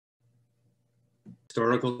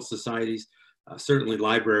historical societies, certainly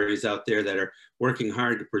libraries out there that are working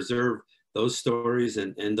hard to preserve those stories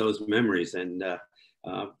and those memories. And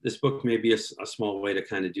this book may be a small way to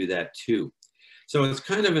kind of do that too. So it's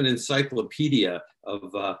kind of an encyclopedia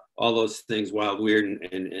of all those things wild, weird,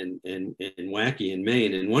 and wacky in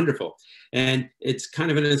Maine and wonderful. And it's kind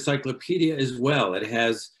of an encyclopedia as well. It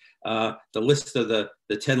has the list of the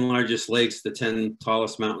 10 largest lakes, the 10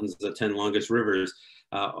 tallest mountains, the 10 longest rivers.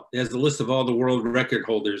 It has the list of all the world record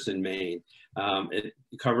holders in Maine. It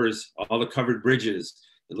covers all the covered bridges.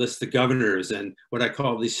 It lists the governors and what I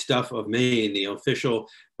call the stuff of Maine, the official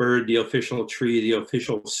bird, the official tree, the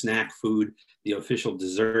official snack food, the official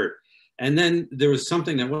dessert. And then there was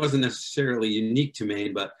something that wasn't necessarily unique to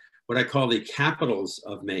Maine, but what I call the capitals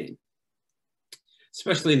of Maine.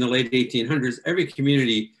 Especially in the late 1800s, every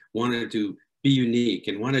community wanted to be unique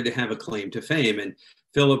and wanted to have a claim to fame. And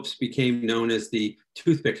Phillips became known as the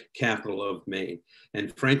toothpick capital of Maine.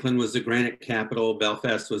 And Franklin was the granite capital.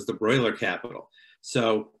 Belfast was the broiler capital.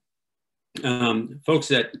 So folks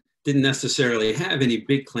that didn't necessarily have any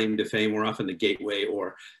big claim to fame were often the gateway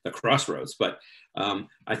or the crossroads. But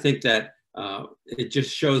I think that it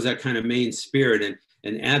just shows that kind of Maine spirit.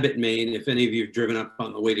 And Abbott, Maine, if any of you have driven up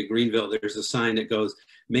on the way to Greenville, there's a sign that goes,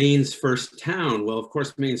 Maine's first town. Well, of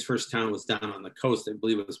course, Maine's first town was down on the coast. I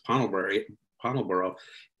believe it was Pownellborough.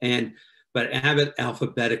 But Abbott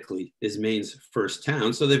alphabetically is Maine's first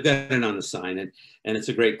town. So they've got it on the sign, and it's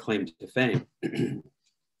a great claim to fame.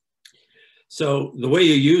 So the way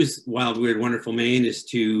you use Wild, Weird, Wonderful Maine is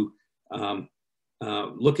to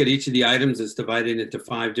look at each of the items. It's divided into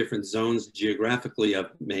 5 different zones geographically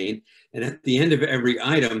of Maine. And at the end of every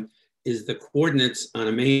item is the coordinates on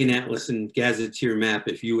a Maine Atlas and Gazetteer map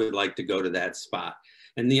if you would like to go to that spot.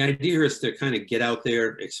 And the idea is to kind of get out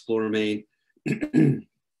there, explore Maine,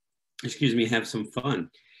 excuse me, have some fun.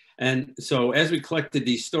 And so as we collected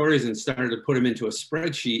these stories and started to put them into a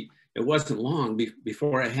spreadsheet, it wasn't long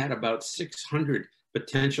before I had about 600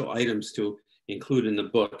 potential items to include in the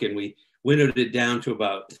book. And we winnowed it down to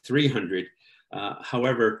about 300.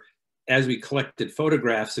 However, as we collected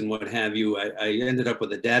photographs and what have you, I ended up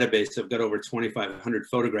with a database. I've got over 2,500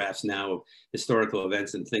 photographs now of historical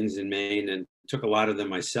events and things in Maine, and took a lot of them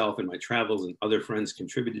myself in my travels, and other friends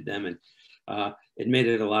contributed them. And it made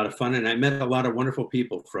it a lot of fun. And I met a lot of wonderful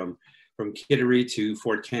people from Kittery to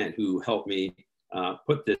Fort Kent who helped me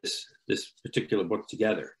put this particular book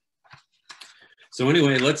together. So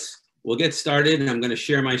anyway, we'll get started, and I'm going to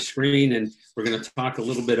share my screen, and we're going to talk a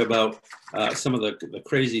little bit about some of the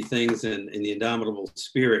crazy things and the indomitable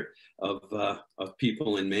spirit of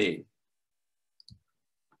people in Maine.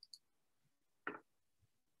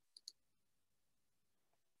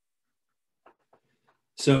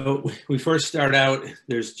 So we first start out,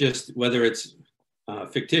 there's just, whether it's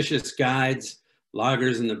fictitious guides,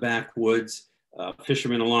 loggers in the backwoods,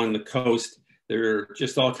 fishermen along the coast, there are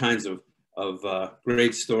just all kinds of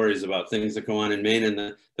great stories about things that go on in Maine.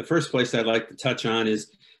 And the first place I'd like to touch on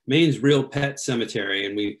is Maine's Real Pet Cemetery.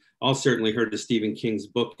 And we all certainly heard of Stephen King's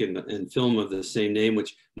book and film of the same name,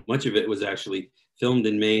 which much of it was actually filmed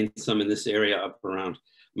in Maine, some in this area up around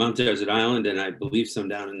Mount Desert Island, and I believe some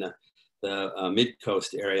down in the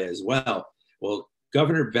mid-coast area as well. Well,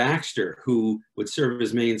 Governor Baxter, who would serve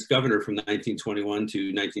as Maine's governor from 1921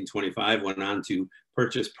 to 1925, went on to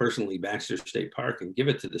purchase personally Baxter State Park and give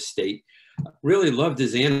it to the state, really loved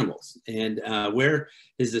his animals. And where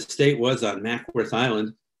his estate was on Mackworth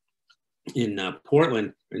Island in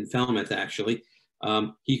Portland, in Falmouth actually,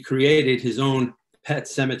 he created his own pet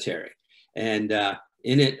cemetery. And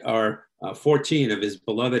in it are 14 of his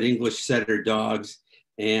beloved English setter dogs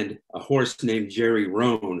and a horse named Jerry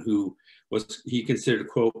Roan, who he considered,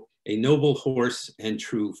 quote, a noble horse and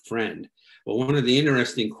true friend. Well, one of the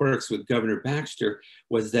interesting quirks with Governor Baxter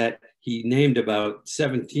was that he named about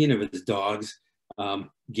 17 of his dogs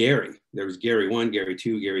Gary. There was Gary 1, Gary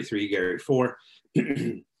 2, Gary 3, Gary 4.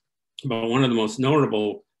 But one of the most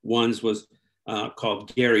notable ones was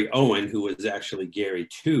called Gary Owen, who was actually Gary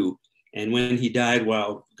 2. And when he died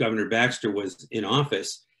while Governor Baxter was in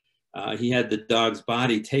office, he had the dog's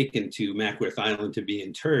body taken to Mackworth Island to be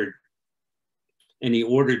interred. And he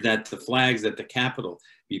ordered that the flags at the Capitol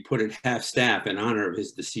be put at half-staff in honor of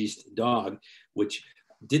his deceased dog, which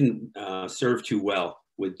didn't serve too well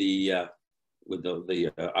with the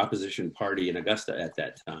opposition party in Augusta at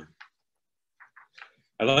that time.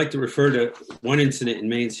 I'd like to refer to one incident in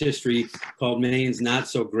Maine's history called Maine's Not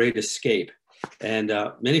So Great Escape. And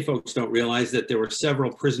many folks don't realize that there were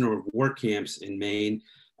several prisoner of war camps in Maine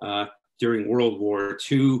during World War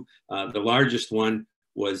II. The largest one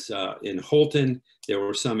was in Holton. There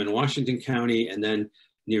were some in Washington County, and then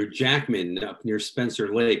near Jackman, up near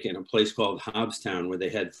Spencer Lake, in a place called Hobbstown, where they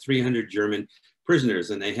had 300 German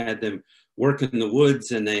prisoners, and they had them work in the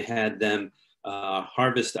woods, and they had them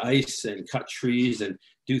harvest ice and cut trees and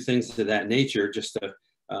do things of that nature, just to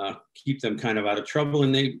keep them kind of out of trouble.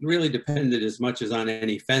 And they really depended as much as on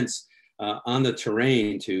any fence on the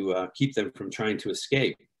terrain to keep them from trying to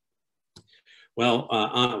escape. Well,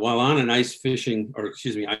 while on an ice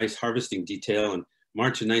harvesting detail in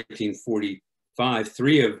March of 1945,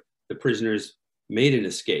 3 of the prisoners made an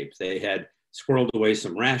escape. They had squirreled away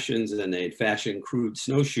some rations, and they had fashioned crude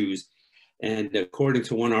snowshoes. And according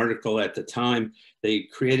to one article at the time, they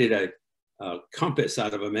created a compass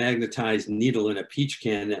out of a magnetized needle in a peach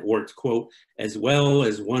can that worked, quote, as well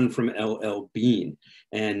as one from LL Bean.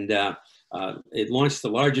 And it launched the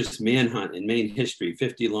largest manhunt in Maine history.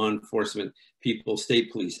 50 law enforcement people,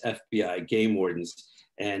 state police, FBI, game wardens,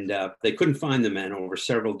 and they couldn't find the men over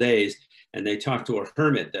several days. And they talked to a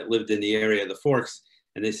hermit that lived in the area of the Forks,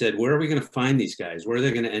 and they said, where are we going to find these guys? Where are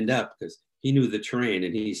they going to end up? Because he knew the terrain,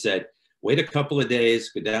 and he said, wait a couple of days,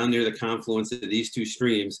 go down near the confluence of these 2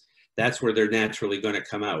 streams. That's where they're naturally going to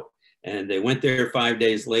come out. And they went there 5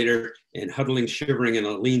 days later, and huddling, shivering in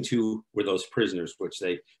a lean-to were those prisoners, which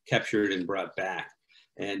they captured and brought back.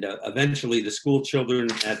 And eventually the school children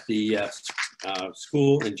at the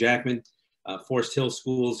school in Jackman, Forest Hill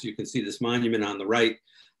Schools, you can see this monument on the right.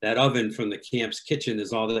 That oven from the camp's kitchen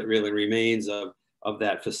is all that really remains of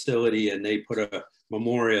that facility. And they put a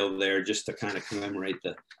memorial there just to kind of commemorate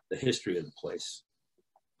the history of the place.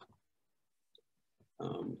 Did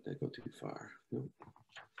I go too far?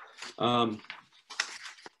 No.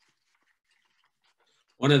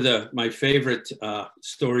 One of my favorite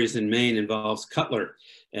stories in Maine involves Cutler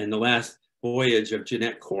and the last voyage of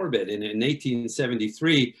Jeanette Corbett. And in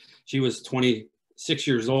 1873, she was 26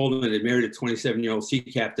 years old and had married a 27-year-old sea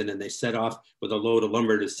captain, and they set off with a load of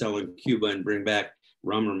lumber to sell in Cuba and bring back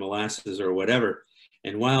rum or molasses or whatever.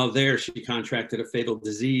 And while there, she contracted a fatal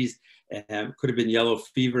disease, could have been yellow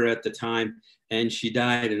fever at the time, and she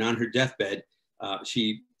died. And on her deathbed,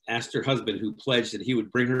 she asked her husband, who pledged that he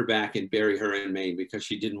would bring her back and bury her in Maine because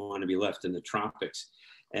she didn't want to be left in the tropics.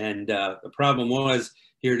 And the problem was,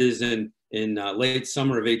 here it is in late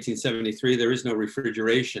summer of 1873, there is no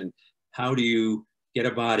refrigeration. How do you get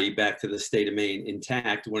a body back to the state of Maine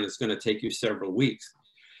intact when it's going to take you several weeks?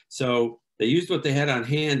 So they used what they had on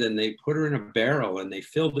hand, and they put her in a barrel, and they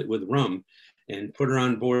filled it with rum and put her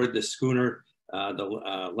on board the schooner,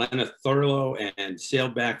 the Lena Thurlow, and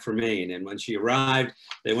sailed back for Maine. And when she arrived,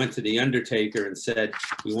 they went to the undertaker and said,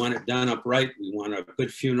 we want it done upright. We want a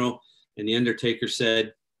good funeral. And the undertaker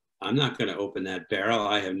said, I'm not going to open that barrel.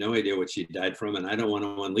 I have no idea what she died from, and I don't want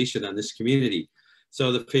to unleash it on this community.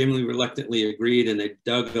 So the family reluctantly agreed, and they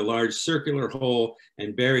dug a large circular hole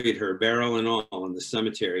and buried her, barrel and all, in the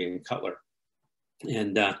cemetery in Cutler.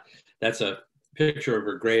 And that's a picture of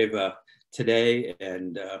her grave today.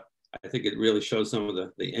 And I think it really shows some of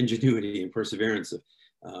the ingenuity and perseverance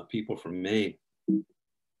of people from Maine.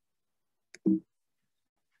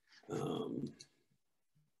 A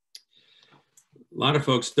lot of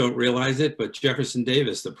folks don't realize it, but Jefferson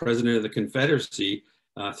Davis, the president of the Confederacy,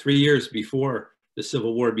 3 years before the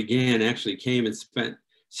Civil War began, actually came and spent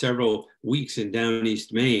several weeks in down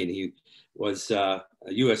East Maine. He was a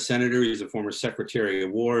U.S. Senator. He was a former Secretary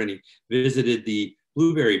of War, and he visited the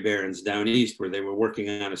blueberry barrens down east where they were working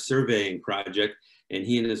on a surveying project. And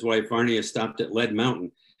he and his wife, Varnia, stopped at Lead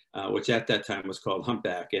Mountain, which at that time was called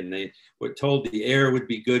Humpback. And they were told the air would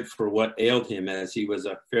be good for what ailed him, as he was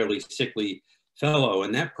a fairly sickly fellow.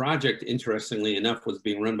 And that project, interestingly enough, was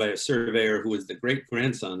being run by a surveyor who was the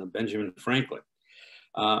great-grandson of Benjamin Franklin.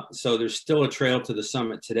 So there's still a trail to the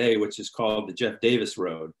summit today, which is called the Jeff Davis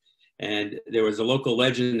Road. And there was a local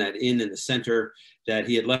legend that in the center that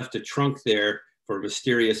he had left a trunk there for a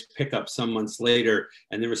mysterious pickup some months later.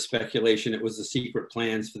 And there was speculation it was the secret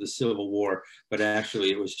plans for the Civil War, but actually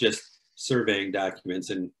it was just surveying documents,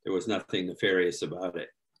 and there was nothing nefarious about it.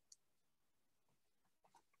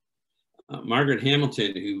 Margaret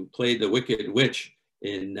Hamilton, who played the Wicked Witch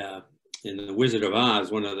in The Wizard of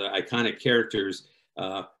Oz, one of the iconic characters,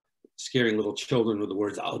 scaring little children with the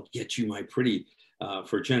words, "I'll get you, my pretty,"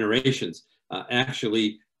 for generations,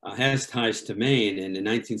 actually has ties to Maine. And in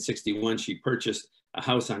 1961, she purchased a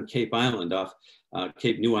house on Cape Island off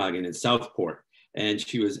Cape Newhagen in Southport. And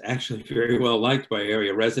she was actually very well liked by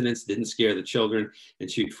area residents, didn't scare the children, and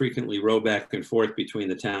she'd frequently row back and forth between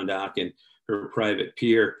the town dock and her private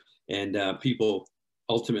pier. And people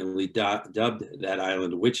ultimately dubbed that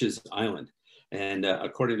island Witch's Island. And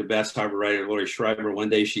according to Bass Harbor writer Laurie Schreiber, one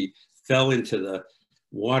day she fell into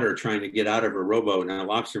water trying to get out of her rowboat, and a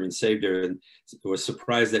lobsterman saved her and was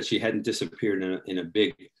surprised that she hadn't disappeared in a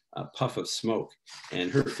big puff of smoke.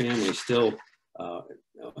 And her family still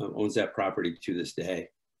owns that property to this day.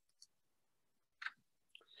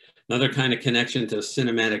 Another kind of connection to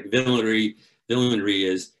cinematic villainry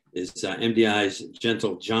is MDI's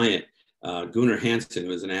gentle giant, Gunnar Hansen, who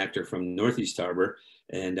was an actor from Northeast Harbor,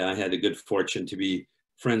 and I had the good fortune to be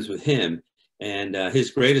friends with him. And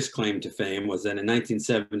his greatest claim to fame was that in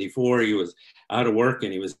 1974, he was out of work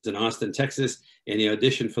and he was in Austin, Texas, and he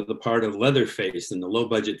auditioned for the part of Leatherface in the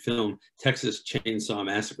low-budget film Texas Chainsaw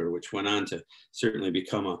Massacre, which went on to certainly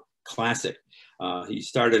become a classic. He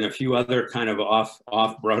starred in a few other kind of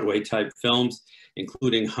off-Broadway type films,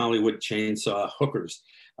 including Hollywood Chainsaw Hookers,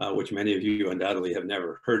 which many of you undoubtedly have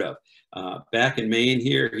never heard of. Back in Maine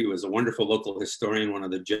here, he was a wonderful local historian, one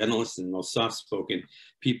of the gentlest and most soft-spoken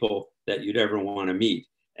people that you'd ever want to meet.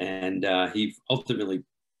 And he ultimately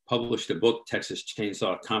published a book, Texas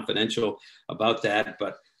Chainsaw Confidential, about that,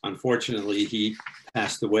 but unfortunately he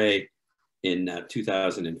passed away in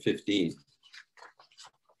 2015.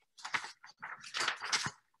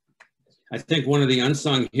 I think one of the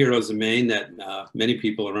unsung heroes of Maine that many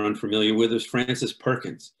people are unfamiliar with is Frances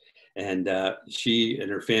Perkins. And she and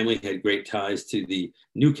her family had great ties to the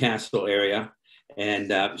Newcastle area.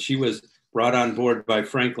 And she was brought on board by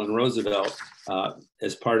Franklin Roosevelt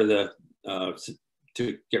as part of the,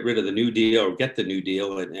 to get rid of the New Deal, or get the New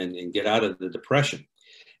Deal and get out of the Depression.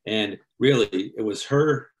 And really, it was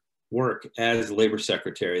her work as labor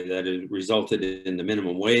secretary that had resulted in the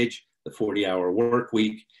minimum wage, the 40-hour work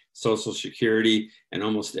week, Social Security, and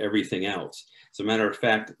almost everything else. As a matter of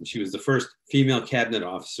fact, she was the first female cabinet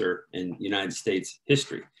officer in United States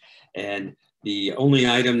history. And the only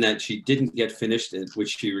item that she didn't get finished,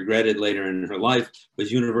 which she regretted later in her life,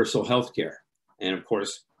 was universal health care. And of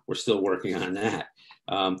course, we're still working on that.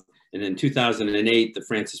 And in 2008, the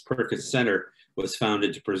Frances Perkins Center was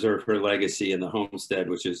founded to preserve her legacy in the homestead,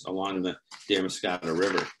 which is along the Damariscotta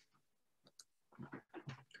River.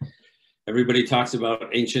 Everybody talks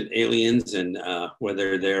about ancient aliens and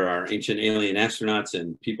whether there are ancient alien astronauts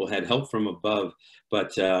and people had help from above,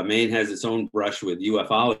 but Maine has its own brush with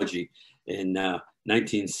ufology. In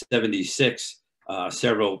 1976,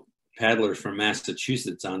 several paddlers from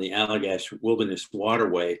Massachusetts on the Allagash Wilderness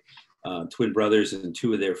Waterway, twin brothers and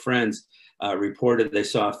two of their friends, reported they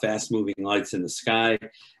saw fast-moving lights in the sky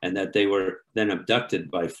and that they were then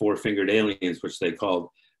abducted by four-fingered aliens, which they called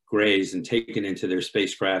Greys, and taken into their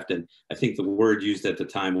spacecraft. And I think the word used at the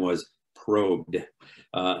time was probed.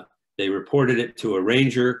 They reported it to a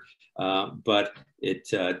ranger, but it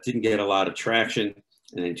didn't get a lot of traction.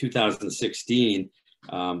 And in 2016,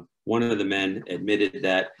 one of the men admitted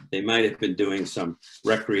that they might have been doing some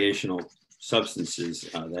recreational substances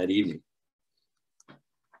that evening.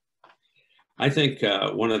 I think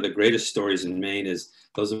one of the greatest stories in Maine is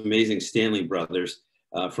those amazing Stanley brothers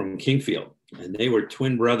from Kingfield. And they were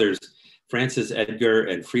twin brothers, Francis Edgar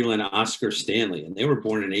and Freeland Oscar Stanley. And they were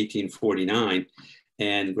born in 1849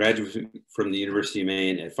 and graduated from the University of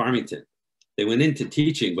Maine at Farmington. They went into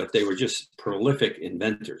teaching, but they were just prolific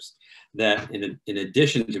inventors that in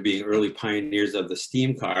addition to being early pioneers of the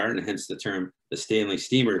steam car, and hence the term the Stanley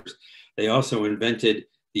steamers, they also invented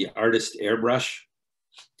the artist airbrush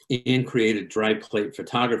and created dry plate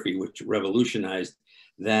photography, which revolutionized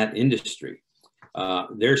that industry.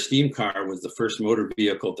 Their steam car was the first motor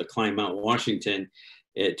vehicle to climb Mount Washington.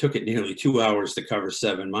 It took it nearly 2 hours to cover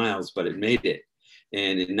 7 miles, but it made it.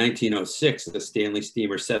 And in 1906, the Stanley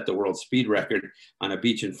steamer set the world speed record on a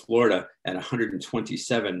beach in Florida at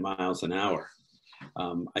 127 miles an hour.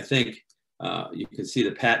 I think you can see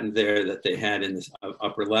the patent there that they had in this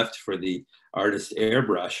upper left for the artist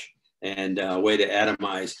airbrush and a way to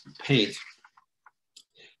atomize paint.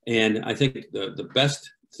 And I think the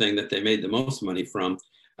best thing that they made the most money from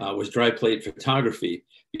was dry plate photography.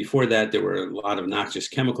 Before that, there were a lot of noxious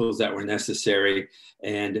chemicals that were necessary,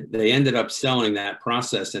 and they ended up selling that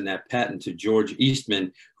process and that patent to George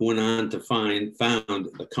Eastman, who went on to found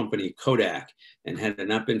the company Kodak. And had it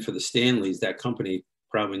not been for the Stanleys, that company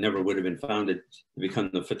probably never would have been founded to become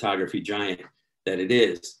the photography giant that it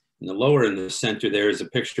is. In the lower in the center, there is a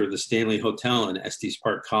picture of the Stanley Hotel in Estes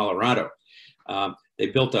Park, Colorado. They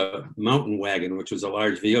built a mountain wagon, which was a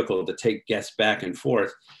large vehicle to take guests back and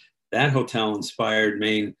forth. That hotel inspired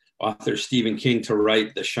Maine author Stephen King to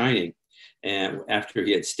write The Shining, and after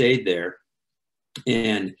he had stayed there.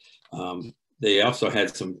 And they also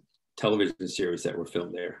had some television series that were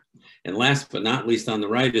filmed there. And last but not least on the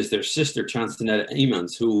right is their sister, Chanstonetta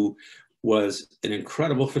Emmons, who was an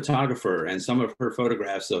incredible photographer, and some of her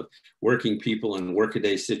photographs of working people in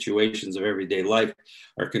workaday situations of everyday life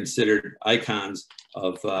are considered icons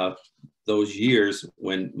of those years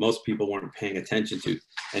when most people weren't paying attention to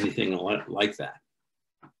anything like that.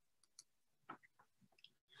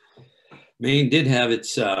 Maine did have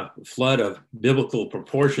its flood of biblical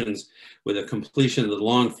proportions with a completion of the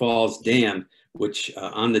Long Falls Dam, which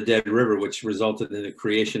on the Dead River, which resulted in the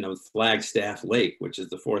creation of Flagstaff Lake, which is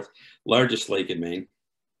the 4th largest lake in Maine.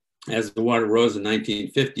 As the water rose in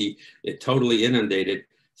 1950, it totally inundated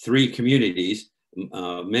 3 communities,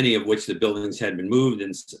 many of which the buildings had been moved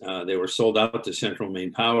and they were sold out to Central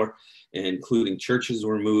Maine Power, including churches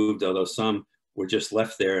were moved, although some were just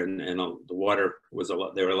left there, and the water was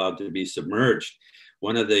they were allowed to be submerged.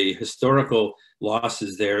 One of the historical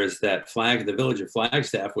losses there is that the village of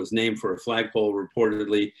Flagstaff was named for a flagpole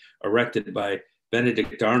reportedly erected by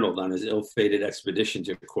Benedict Arnold on his ill-fated expedition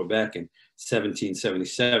to Quebec in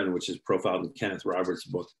 1777, which is profiled in Kenneth Roberts'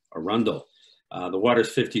 book, Arundel. The water's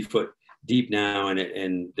 50 foot deep now,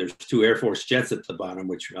 and there's 2 Air Force jets at the bottom,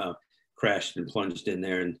 which crashed and plunged in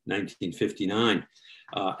there in 1959.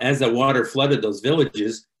 As the water flooded those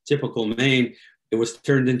villages, typical Maine, it was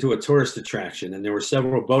turned into a tourist attraction, and there were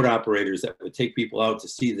several boat operators that would take people out to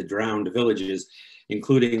see the drowned villages,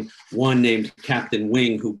 including one named Captain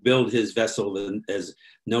Wing, who billed his vessel as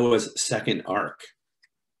Noah's second ark.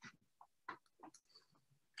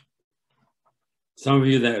 Some of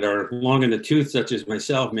you that are long in the tooth, such as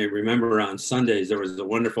myself, may remember on Sundays there was a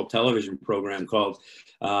wonderful television program called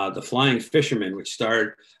The Flying Fisherman, which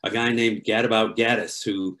starred a guy named Gadabout Gaddis,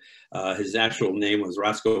 who his actual name was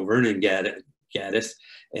Roscoe Vernon Gaddis,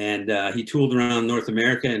 and he tooled around North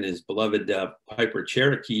America in his beloved Piper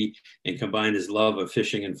Cherokee and combined his love of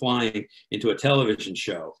fishing and flying into a television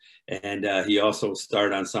show. And he also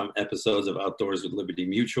starred on some episodes of Outdoors with Liberty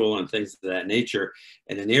Mutual and things of that nature.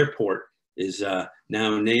 And an airport is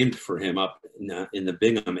now named for him up in the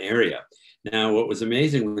Bingham area. Now, what was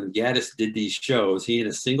amazing when Gaddis did these shows, he and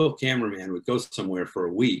a single cameraman would go somewhere for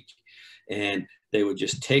a week, and they would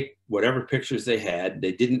just take whatever pictures they had.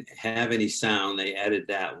 They didn't have any sound. They added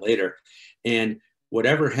that later. And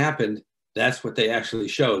whatever happened, that's what they actually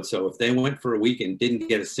showed. So if they went for a week and didn't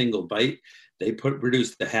get a single bite, they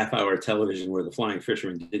produced a half-hour television where the flying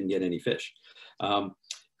fisherman didn't get any fish.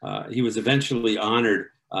 He was eventually honored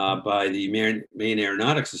by the Maine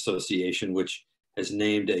Aeronautics Association, which has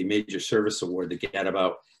named a major service award, the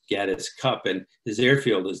Gadabout Gaddis Cup, and his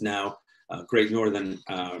airfield is now Great Northern,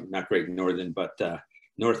 not Great Northern, but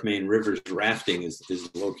North Maine Rivers Rafting is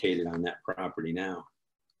located on that property now.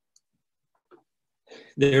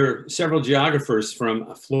 There are several geographers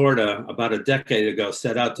from Florida about a decade ago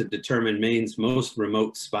set out to determine Maine's most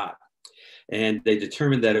remote spot. And they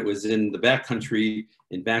determined that it was in the backcountry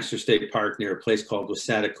in Baxter State Park near a place called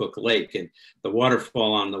Wasatacook Lake. And the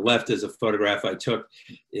waterfall on the left is a photograph I took.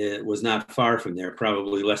 It was not far from there,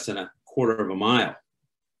 probably less than a quarter of a mile.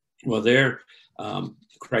 Well, their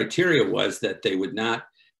criteria was that they would not,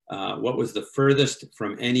 what was the furthest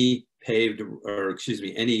from any paved, or excuse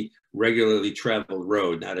me, any regularly traveled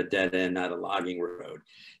road, not a dead end, not a logging road.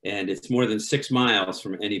 And it's more than 6 miles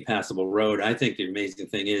from any passable road. I think the amazing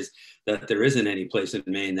thing is that there isn't any place in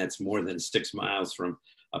Maine that's more than 6 miles from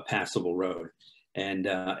a passable road. And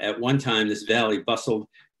at one time, this valley bustled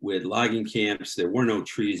with logging camps. There were no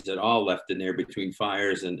trees at all left in there between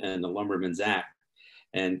fires and the Lumberman's Act.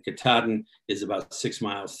 And Katahdin is about 6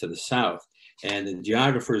 miles to the south. And the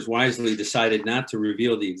geographers wisely decided not to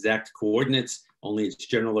reveal the exact coordinates, only its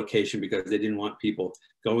general location, because they didn't want people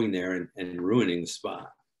going there and ruining the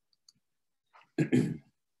spot.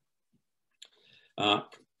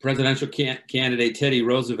 Presidential candidate Teddy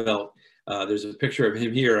Roosevelt, there's a picture of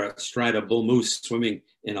him here astride a bull moose swimming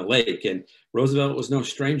in a lake. And Roosevelt was no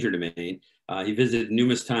stranger to Maine. He visited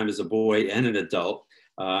numerous times as a boy and an adult.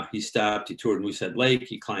 He toured Moosehead Lake,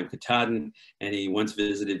 he climbed Katahdin, and he once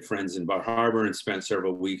visited friends in Bar Harbor and spent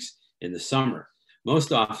several weeks in the summer.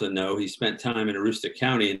 Most often, though, he spent time in Aroostook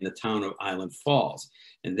County in the town of Island Falls.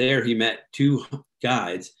 And there he met 2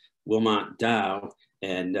 guides, Wilmot Dow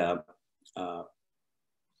and Bill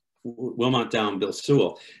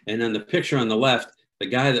Sewell. And on the picture on the left, the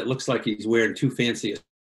guy that looks like he's wearing too fancy a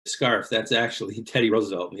scarf, that's actually Teddy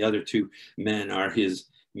Roosevelt. And the other 2 men are his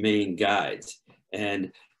main guides.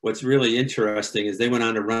 And what's really interesting is they went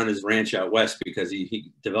on to run his ranch out west because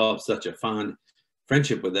he developed such a fond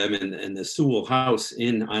friendship with them. And the Sewell House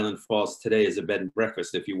in Island Falls today is a bed and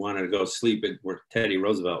breakfast if you wanted to go sleep at where Teddy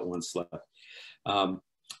Roosevelt once slept. The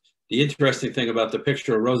interesting thing about the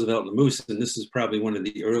picture of Roosevelt and the moose, and this is probably one of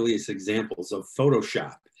the earliest examples of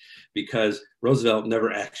Photoshop, because Roosevelt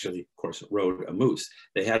never actually, of course, rode a moose.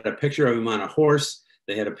 They had a picture of him on a horse.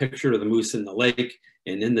 They had a picture of the moose in the lake,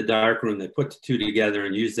 and in the darkroom, they put the two together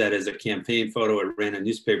and used that as a campaign photo. It ran in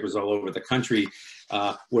newspapers all over the country,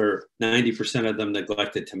 where 90% of them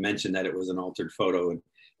neglected to mention that it was an altered photo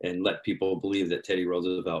and let people believe that Teddy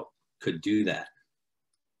Roosevelt could do that.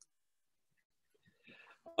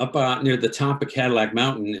 Up near the top of Cadillac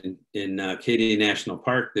Mountain in Acadia National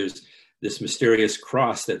Park, there's this mysterious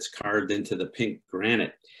cross that's carved into the pink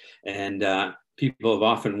granite. And people have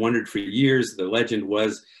often wondered for years, the legend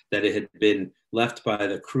was that it had been left by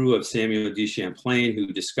the crew of Samuel de Champlain, who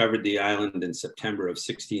discovered the island in September of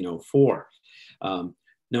 1604.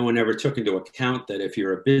 No one ever took into account that if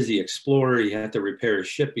you're a busy explorer, you had to repair his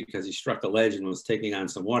ship because he struck a ledge and was taking on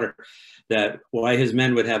some water, that why his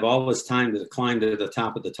men would have all this time to climb to the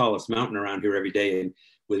top of the tallest mountain around here every day and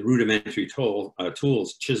with rudimentary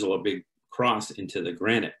tools chisel a big cross into the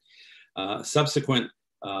granite. Subsequent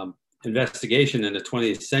investigation in the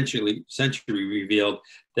 20th century revealed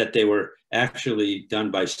that they were actually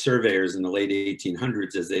done by surveyors in the late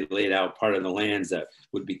 1800s as they laid out part of the lands that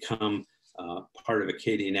would become part of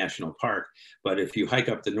Acadia National Park. But if you hike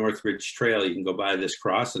up the North Ridge Trail, you can go by this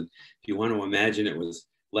cross, and if you want to imagine it was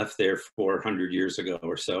left there 400 years ago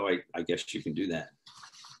or so, I guess you can do that.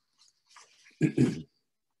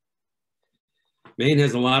 Maine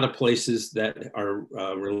has a lot of places that are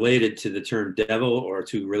related to the term devil or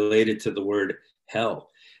related to the word hell.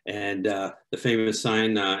 And the famous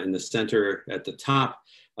sign in the center at the top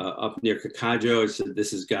up near Kakajo, it said,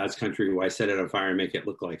 "This is God's country. Why set it on fire and make it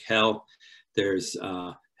look like hell?" There's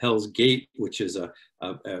Hell's Gate, which is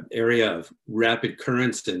an area of rapid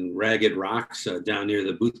currents and ragged rocks down near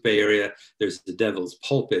the Booth Bay area. There's the Devil's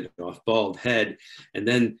Pulpit off Bald Head. And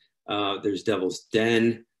then there's Devil's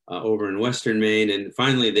Den over in Western Maine. And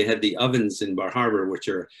finally, they had the ovens in Bar Harbor, which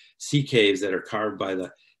are sea caves that are carved by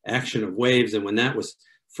the action of waves. And when that was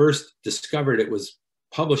first discovered, it was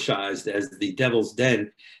publicized as the Devil's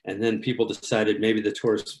Den. And then people decided maybe the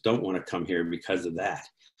tourists don't want to come here because of that.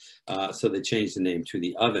 So they changed the name to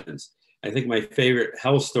the Ovens. I think my favorite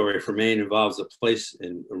hell story for Maine involves a place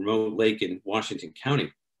in a remote lake in Washington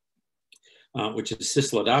County, which is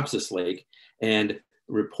Sislodopsis Lake. And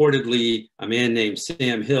reportedly, a man named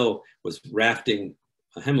Sam Hill was rafting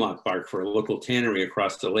a hemlock bark for a local tannery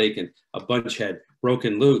across the lake, and a bunch had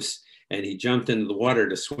broken loose. And he jumped into the water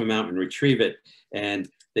to swim out and retrieve it. And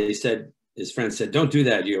they said, his friend said, "Don't do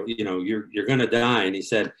that. You're going to die." And he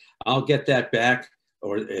said, "I'll get that back,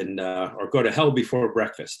 or go to hell before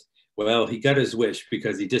breakfast." Well, he got his wish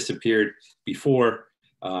because he disappeared before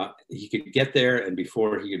he could get there and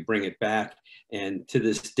before he could bring it back. And to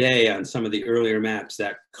this day, on some of the earlier maps,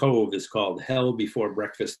 that cove is called Hell Before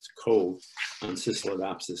Breakfast Cove on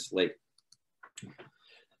Sislodopsis Lake. A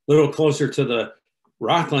little closer to the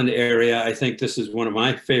Rockland area, I think this is one of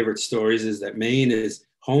my favorite stories, is that Maine is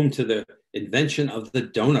home to the invention of the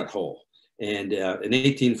donut hole. And in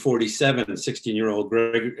 1847, 16-year-old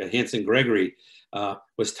Hanson Gregory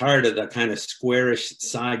was tired of the kind of squarish,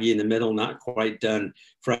 soggy in the middle, not quite done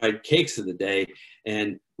fried cakes of the day,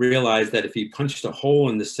 and realized that if he punched a hole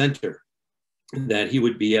in the center, that he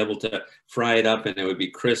would be able to fry it up and it would be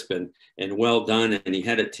crisp and well done. And he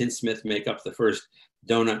had a tinsmith make up the first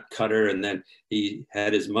donut cutter, and then he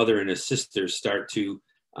had his mother and his sisters start to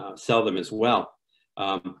sell them as well.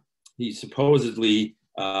 He supposedly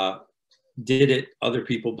did it, other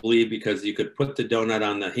people believe, because you could put the donut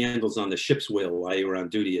on the handles on the ship's wheel while you were on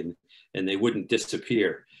duty and they wouldn't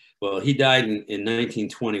disappear. Well, he died in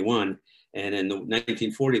 1921, and in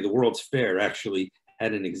 1940, the World's Fair actually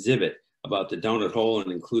had an exhibit about the donut hole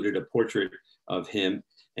and included a portrait of him.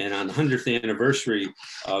 And on the 100th anniversary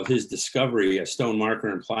of his discovery, a stone marker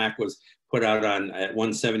and plaque was put out at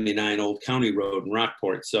 179 Old County Road in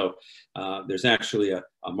Rockport. So there's actually a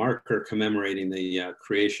marker commemorating the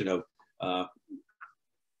creation of one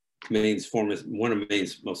of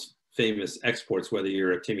Maine's most famous exports, whether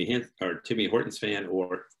you're a Timmy Hortons fan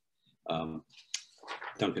or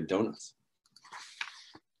Dunkin' Donuts.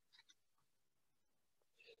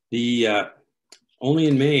 Only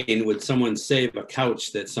in Maine would someone save a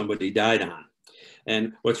couch that somebody died on.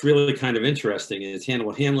 And what's really kind of interesting is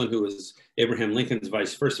Hannibal Hamlin, who was Abraham Lincoln's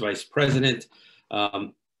first vice president,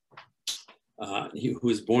 who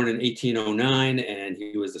was born in 1809, and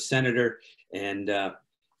he was a senator, and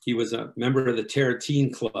he was a member of the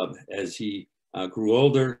Tarratine Club. As he grew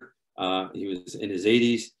older, he was in his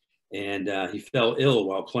 80s, and he fell ill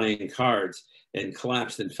while playing cards and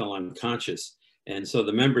collapsed and fell unconscious. And so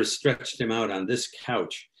the members stretched him out on this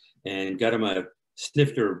couch and got him a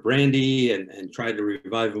snifter of brandy and tried to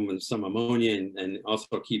revive him with some ammonia and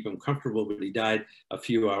also keep him comfortable, but he died a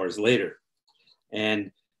few hours later.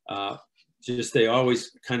 And just they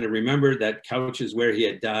always kind of remembered that couch is where he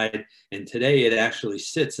had died. And today it actually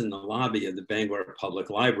sits in the lobby of the Bangor Public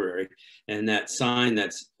Library. And that sign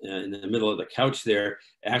that's in the middle of the couch there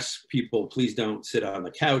asks people, please don't sit on the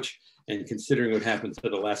couch. And considering what happened to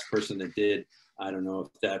the last person that did, I don't know if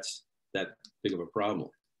that's that big of a problem.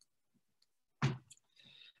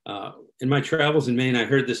 In my travels in Maine, I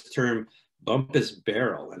heard this term bumpus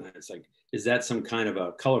barrel. And it's like, is that some kind of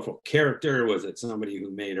a colorful character? Was it somebody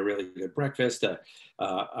who made a really good breakfast or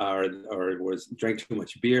drank too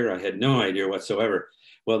much beer? I had no idea whatsoever.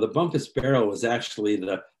 Well, the bumpus barrel was actually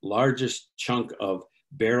the largest chunk of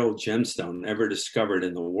beryl gemstone ever discovered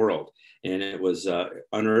in the world. And it was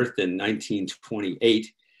unearthed in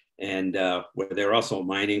 1928. And where they're also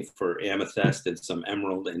mining for amethyst and some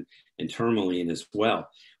emerald and tourmaline as well.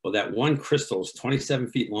 Well, that one crystal is 27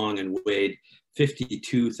 feet long and weighed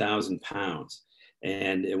 52,000 pounds.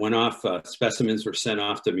 And it went off, specimens were sent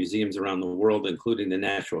off to museums around the world, including the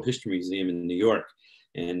Natural History Museum in New York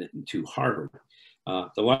and to Harvard.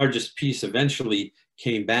 The largest piece eventually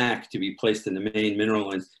came back to be placed in the Maine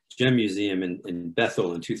Mineral and Gem Museum in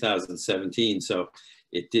Bethel in 2017. So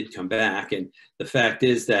it did come back. And the fact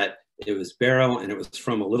is that it was beryl, and it was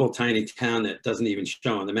from a little tiny town that doesn't even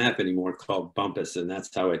show on the map anymore called Bumpus. And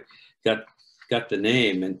that's how it got the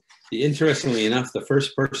name. And interestingly enough, the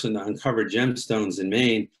first person to uncover gemstones in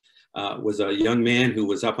Maine was a young man who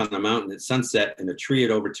was up on the mountain at sunset, and a tree had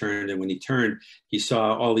overturned. And when he turned, he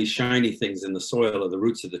saw all these shiny things in the soil of the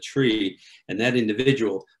roots of the tree. And that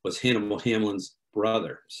individual was Hannibal Hamlin's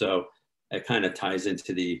brother. So that kind of ties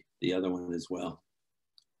into the other one as well.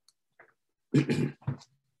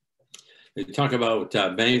 They talk about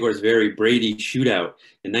Bangor's very Brady shootout.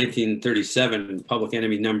 In 1937, public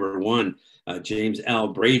enemy number one, James L.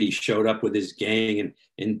 Brady, showed up with his gang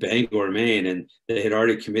in Bangor, Maine, and they had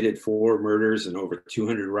already committed 4 murders and over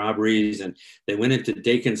 200 robberies. And they went into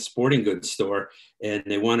Dakin's sporting goods store, and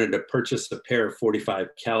they wanted to purchase a pair of .45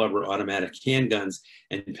 caliber automatic handguns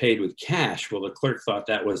and paid with cash. Well, the clerk thought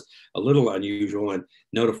that was a little unusual and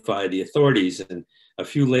notified the authorities. And a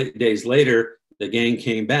few days later, the gang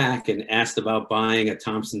came back and asked about buying a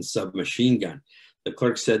Thompson submachine gun. The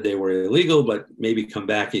clerk said they were illegal, but maybe come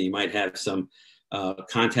back and he might have some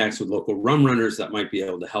contacts with local rum runners that might be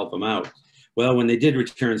able to help him out. Well, when they did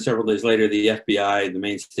return several days later, the FBI, the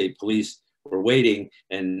Maine State Police, were waiting,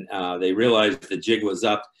 and they realized the jig was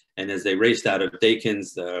up. And as they raced out of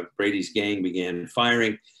Dakin's, Brady's gang began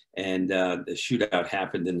firing, and the shootout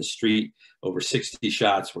happened in the street. Over 60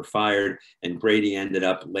 shots were fired, and Brady ended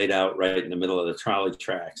up laid out right in the middle of the trolley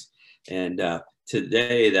tracks. And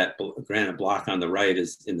today, that granite block on the right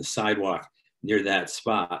is in the sidewalk near that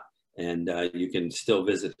spot, and you can still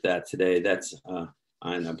visit that today. That's on,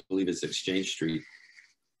 I believe it's Exchange Street.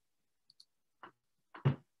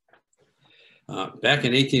 Back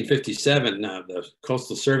in 1857, the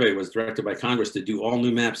Coastal Survey was directed by Congress to do all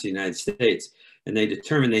new maps of the United States. And they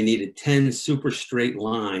determined they needed 10 super straight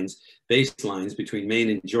lines, baselines between Maine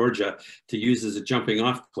and Georgia to use as a jumping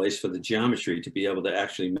off place for the geometry to be able to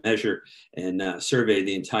actually measure and survey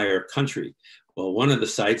the entire country. Well, one of the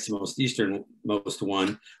sites, the most easternmost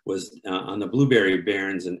one, was on the Blueberry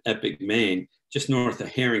Barrens in Epping, Maine, just north of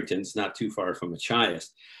Harrington. It's not too far from Machias.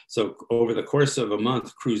 So over the course of a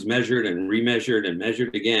month, crews measured and remeasured and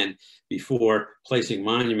measured again before placing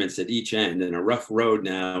monuments at each end. And a rough road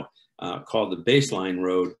now called the Baseline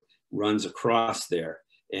Road runs across there.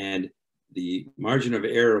 And the margin of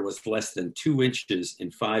error was less than 2 inches in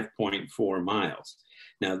 5.4 miles.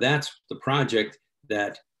 Now that's the project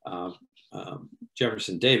that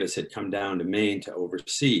Jefferson Davis had come down to Maine to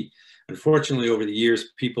oversee. Unfortunately, over the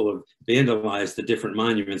years, people have vandalized the different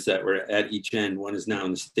monuments that were at each end. One is now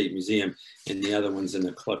in the State Museum, and the other one's in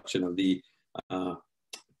the collection of the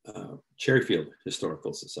Cherryfield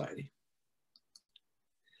Historical Society.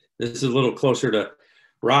 This is a little closer to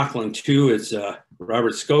Rockland too. Is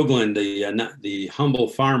Robert Skoglund, the humble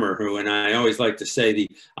farmer who, and I always like to say, the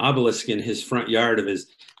obelisk in his front yard of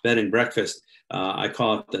his bed and breakfast, I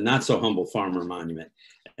call it the not so humble farmer monument.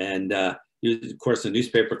 And he was, of course, a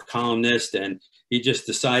newspaper columnist, and he just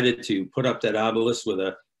decided to put up that obelisk with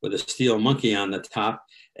a steel monkey on the top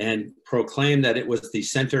and proclaim that it was the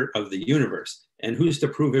center of the universe. And who's to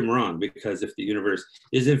prove him wrong? Because if the universe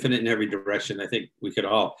is infinite in every direction, I think we could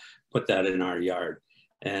all put that in our yard.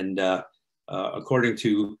 And according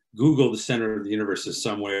to Google, the center of the universe is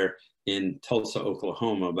somewhere in Tulsa,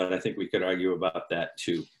 Oklahoma, but I think we could argue about that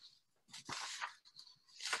too.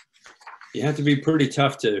 You have to be pretty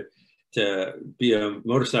tough to to be a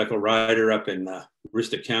motorcycle rider up in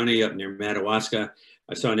Aroostook County, up near Madawaska.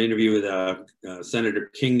 I saw an interview with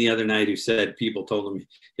Senator King the other night, who said people told him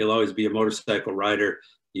he'll always be a motorcycle rider,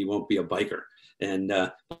 he won't be a biker. And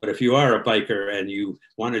but if you are a biker and you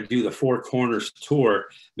want to do the Four Corners tour,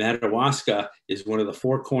 Madawaska is one of the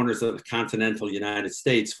four corners of the continental United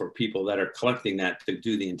States for people that are collecting that to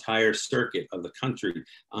do the entire circuit of the country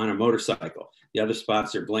on a motorcycle. The other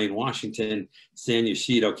spots are Blaine, Washington, San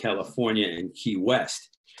Ysidro, California, and Key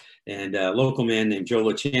West. And a local man named Joe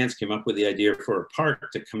LaChance came up with the idea for a park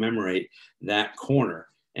to commemorate that corner.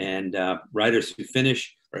 And riders who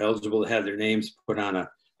finish are eligible to have their names put on a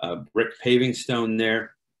brick paving stone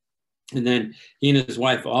there. And then he and his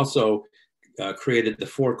wife also created the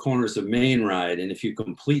Four Corners of Maine ride. And if you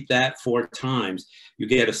complete that 4 times, you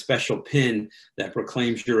get a special pin that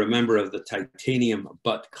proclaims you're a member of the Titanium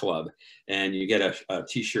Butt Club. And you get a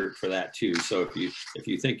t-shirt for that too. So if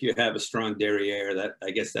you think you have a strong derriere, I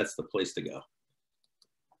guess that's the place to go.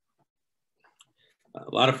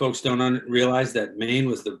 A lot of folks don't realize that Maine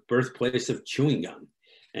was the birthplace of chewing gum.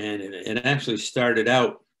 And it actually started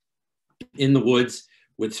out in the woods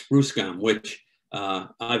with spruce gum, which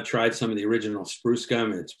I've tried some of the original spruce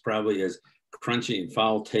gum. It's probably as crunchy and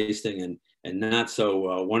foul tasting and not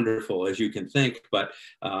so wonderful as you can think. But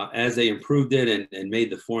as they improved it and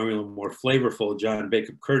made the formula more flavorful, John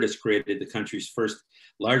Jacob Curtis created the country's first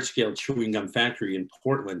large-scale chewing gum factory in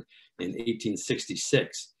Portland in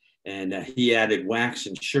 1866. And he added wax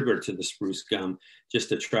and sugar to the spruce gum just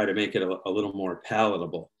to try to make it a little more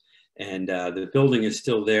palatable. And the building is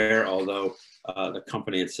still there, although the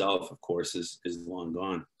company itself, of course, is long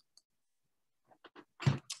gone.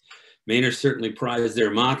 Mainers certainly prize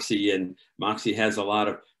their moxie, and moxie has a lot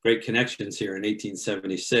of great connections here. In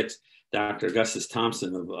 1876, Dr. Augustus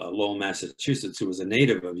Thompson of Lowell, Massachusetts, who was a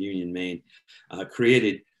native of Union, Maine,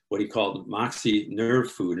 created what he called moxie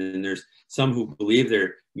nerve food. And there's some who believe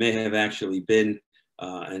there may have actually been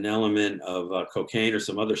an element of cocaine or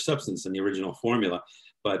some other substance in the original formula,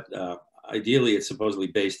 but ideally it's supposedly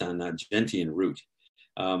based on gentian root.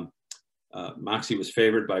 Moxie was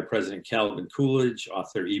favored by President Calvin Coolidge,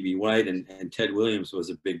 author E.B. White, and Ted Williams was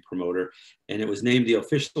a big promoter, and it was named the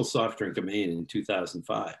official soft drink of Maine in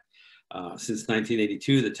 2005. Since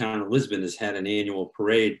 1982, the town of Lisbon has had an annual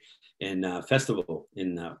parade and festival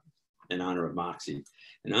in honor of Moxie.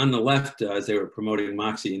 And on the left, as they were promoting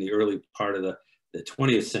Moxie in the early part of the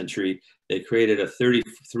 20th century, they created a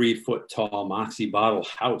 33-foot tall Moxie bottle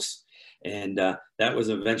house. And that was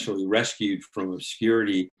eventually rescued from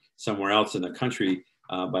obscurity somewhere else in the country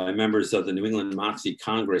by members of the New England Moxie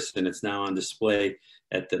Congress. And it's now on display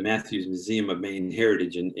at the Matthews Museum of Maine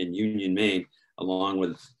Heritage in Union, Maine, along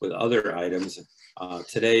with other items.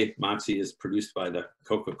 Today, Moxie is produced by the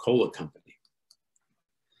Coca-Cola Company.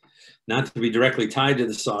 Not to be directly tied to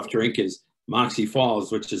the soft drink is Moxie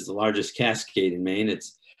Falls, which is the largest cascade in Maine.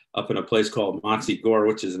 It's up in a place called Moxie Gore,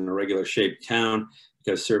 which is an irregular shaped town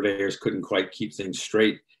because surveyors couldn't quite keep things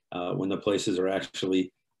straight when the places are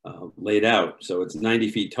actually laid out. So it's 90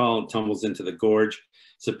 feet tall and tumbles into the gorge.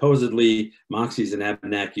 Supposedly, Moxie is an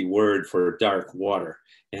Abenaki word for dark water.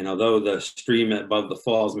 And although the stream above the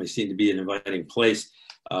falls may seem to be an inviting place,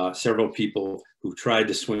 several people who tried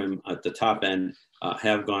to swim at the top end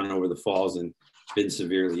have gone over the falls and been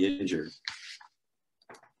severely injured.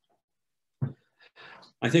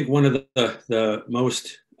 I think one of the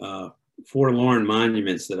most forlorn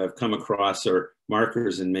monuments that I've come across or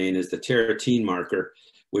markers in Maine is the Tarratine marker,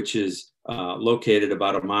 which is located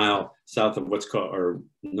about a mile south of what's called, or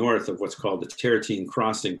north of what's called the Tarratine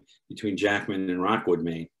Crossing between Jackman and Rockwood,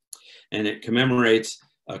 Maine. And it commemorates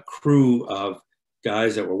a crew of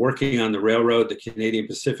guys that were working on the railroad. The Canadian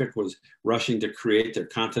Pacific was rushing to create their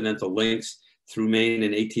continental links through Maine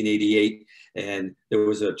in 1888. And there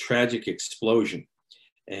was a tragic explosion.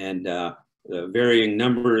 And varying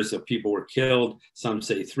numbers of people were killed. Some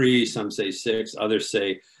say 3, some say 6, others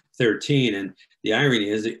say 13. And the irony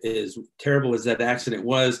is, as terrible as that accident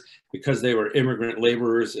was, because they were immigrant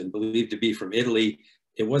laborers and believed to be from Italy,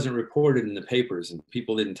 it wasn't reported in the papers and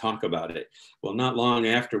people didn't talk about it. Well, not long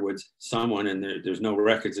afterwards, someone, and there's no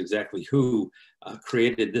records exactly who,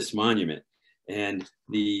 created this monument. And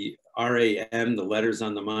the RAM, the letters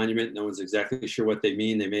on the monument, no one's exactly sure what they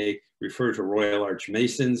mean. They may refer to Royal Arch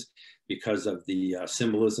Masons because of the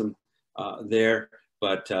symbolism there.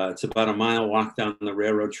 But it's about a mile walk down the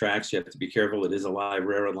railroad tracks. You have to be careful. It is a live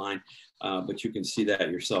railroad line, but you can see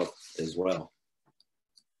that yourself as well.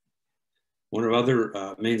 One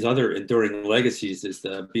of Maine's other enduring legacies is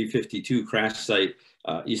the B-52 crash site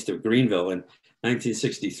east of Greenville. In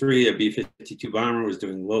 1963, a B-52 bomber was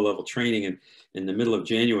doing low-level training in the middle of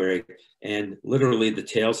January, and literally the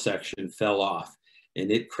tail section fell off,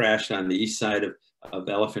 and it crashed on the east side of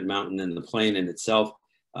Elephant Mountain, and the plane in itself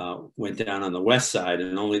went down on the west side,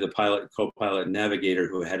 and only the pilot, co-pilot, and navigator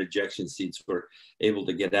who had ejection seats were able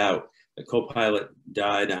to get out. The co-pilot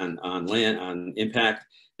died on impact,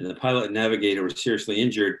 and the pilot and navigator were seriously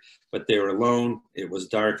injured, but they were alone. It was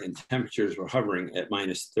dark, and temperatures were hovering at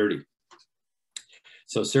 -30.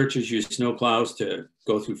 So searchers used snowplows to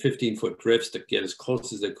go through 15-foot drifts to get as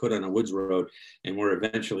close as they could on a woods road, and were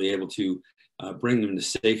eventually able to bring them to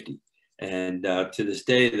safety. And to this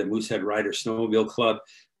day, the Moosehead Rider Snowmobile Club,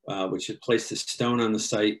 which had placed a stone on the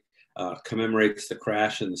site, commemorates the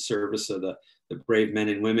crash and the service of the brave men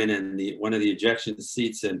and women, and one of the ejection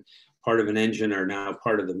seats and part of an engine are now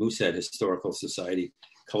part of the Moosehead Historical Society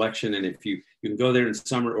collection. And if you can go there in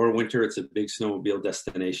summer or winter, it's a big snowmobile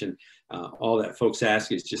destination. All that folks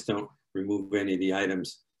ask is just don't remove any of the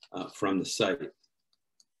items from the site.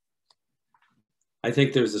 I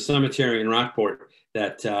think there's a cemetery in Rockport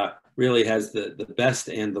that really has the best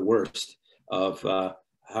and the worst of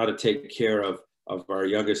how to take care of our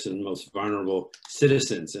youngest and most vulnerable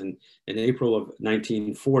citizens. And in April of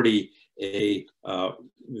 1940, a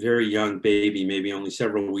very young baby, maybe only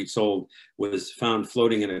several weeks old, was found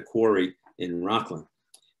floating in a quarry in Rockland.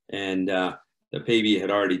 And the baby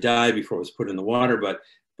had already died before it was put in the water, but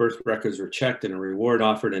birth records were checked and a reward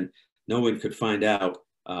offered, and no one could find out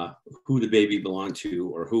who the baby belonged to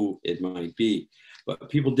or who it might be. But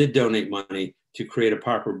people did donate money to create a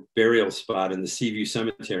proper burial spot in the Seaview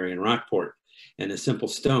Cemetery in Rockport. And a simple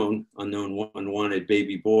stone, unknown unwanted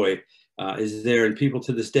baby boy, is there, and people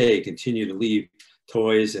to this day continue to leave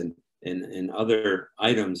toys and other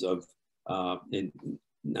items of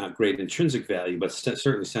not great intrinsic value, but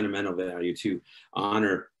certainly sentimental value to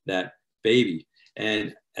honor that baby.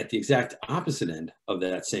 And at the exact opposite end of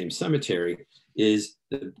that same cemetery is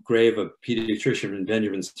the grave of pediatrician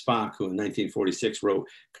Benjamin Spock, who in 1946 wrote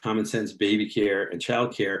Common Sense Baby Care and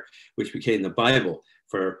Child Care, which became the Bible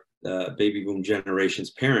for baby boom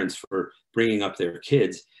generation's parents for bringing up their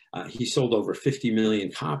kids. He sold over 50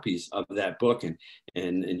 million copies of that book and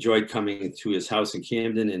enjoyed coming to his house in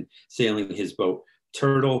Camden and sailing his boat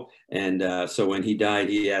Turtle. And so when he died,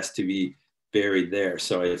 he asked to be buried there.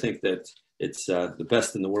 So I think that it's the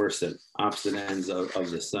best and the worst at opposite ends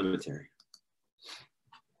of the cemetery.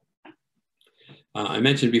 I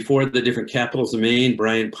mentioned before the different capitals of Maine.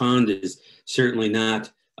 Bryant Pond is certainly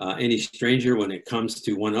not any stranger when it comes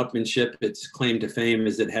to one-upmanship. Its claim to fame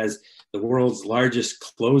is it has the world's largest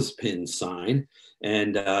clothespin sign,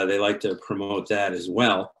 and they like to promote that as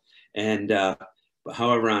well. And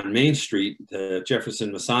however, on Main Street, the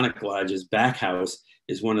Jefferson Masonic Lodge's back house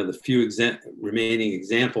is one of the few remaining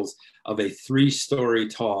examples of a 3-story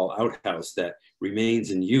tall outhouse that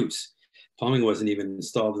remains in use. Plumbing wasn't even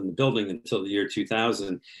installed in the building until the year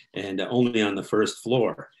 2000, and only on the first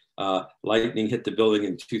floor. Lightning hit the building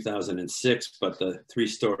in 2006, but the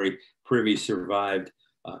 3-story privy survived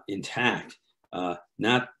intact.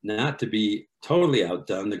 Not to be totally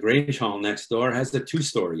outdone, the Grange Hall next door has a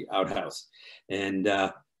 2-story outhouse. And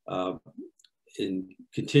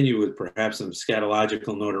continue with perhaps some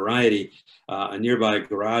scatological notoriety, a nearby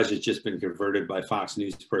garage has just been converted by Fox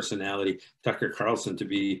News personality Tucker Carlson to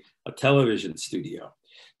be a television studio.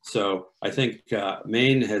 So I think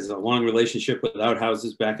Maine has a long relationship with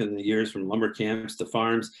outhouses back in the years, from lumber camps to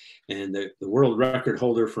farms. And the world record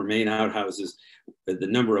holder for Maine outhouses, the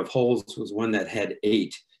number of holes, was one that had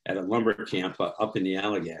 8 at a lumber camp up in the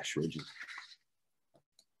Allagash region.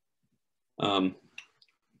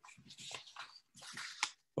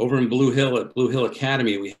 Over in Blue Hill, at Blue Hill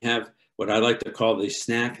Academy, we have what I like to call the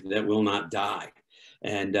snack that will not die.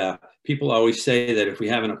 And people always say that if we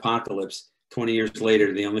have an apocalypse, 20 years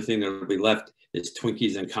later, the only thing that will be left is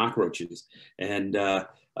Twinkies and cockroaches. And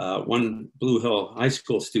one Blue Hill High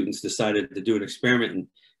School students decided to do an experiment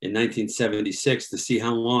in 1976 to see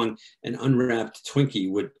how long an unwrapped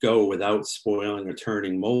Twinkie would go without spoiling or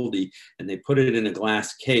turning moldy. And they put it in a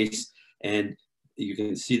glass case, and you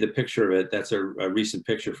can see the picture of it. That's a recent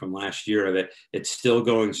picture from last year of it. It's still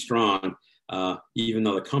going strong, even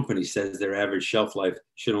though the company says their average shelf life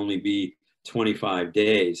should only be 25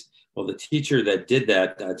 days. Well, the teacher that did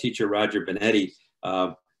that, teacher Roger Benetti,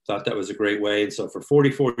 thought that was a great way. And so for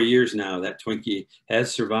 44 years now, that Twinkie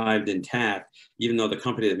has survived intact, even though the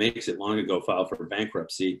company that makes it long ago filed for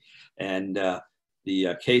bankruptcy. And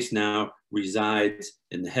the case now resides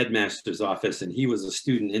in the headmaster's office, and he was a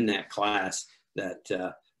student in that class that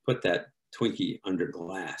put that Twinkie under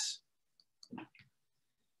glass.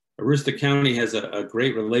 Aroostook County has a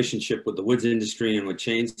great relationship with the woods industry and with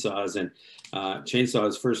chainsaws, and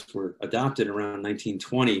chainsaws first were adopted around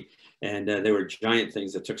 1920, and they were giant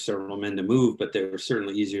things that took several men to move, but they were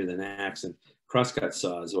certainly easier than axe and crosscut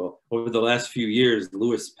saws. Well, over the last few years,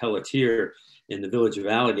 Louis Pelletier in the village of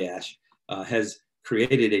Allagash has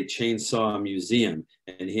created a chainsaw museum,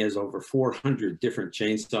 and he has over 400 different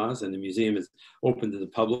chainsaws, and the museum is open to the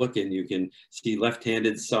public, and you can see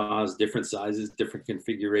left-handed saws, different sizes, different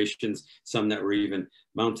configurations, some that were even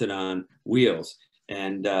mounted on wheels.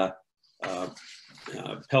 And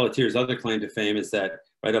Pelletier's other claim to fame is that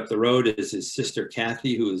right up the road is his sister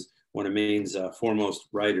Kathy, who is one of Maine's foremost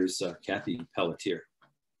writers, Kathy Pelletier.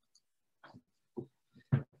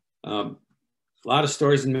 A lot of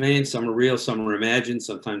stories in Maine, some are real, some are imagined.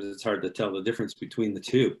 Sometimes it's hard to tell the difference between the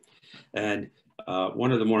two. And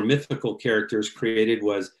one of the more mythical characters created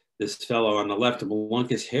was this fellow on the left,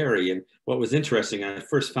 Melunkus Harry. And what was interesting, I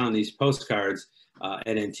first found these postcards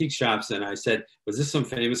at antique shops, and I said, was this some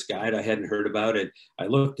famous guy I hadn't heard about? And I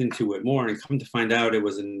looked into it more, and come to find out it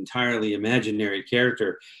was an entirely imaginary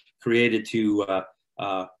character created to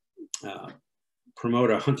promote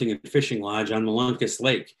a hunting and fishing lodge on Melunkus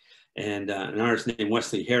Lake. And an artist named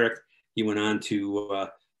Wesley Herrick, he went on to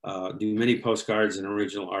do many postcards and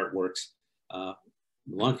original artworks.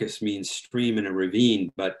 Melunkus means stream in a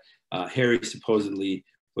ravine, but Harry supposedly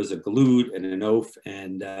was a galoot and an oaf,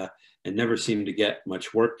 and never seemed to get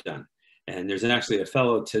much work done. And there's actually a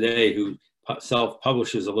fellow today who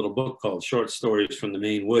self-publishes a little book called Short Stories from the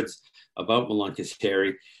Maine Woods about Melunkus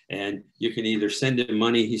Harry. And you can either send him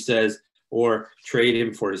money, he says, or trade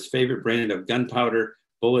him for his favorite brand of gunpowder,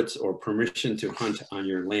 bullets, or permission to hunt on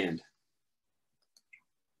your land.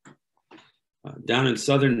 Down in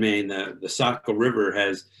southern Maine, the Saco River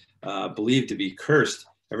has believed to be cursed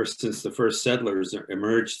ever since the first settlers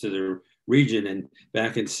emerged to the region. And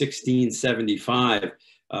back in 1675,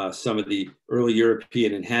 some of the early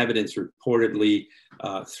European inhabitants reportedly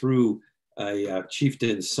threw a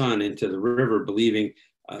chieftain's son into the river, believing,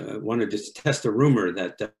 wanted to test a rumor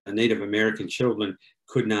that Native American children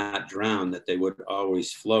could not drown, that they would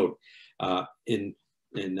always float. In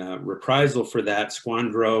reprisal for that,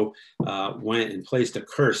 Squandro went and placed a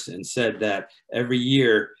curse and said that every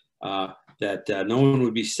year that no one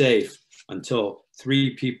would be safe until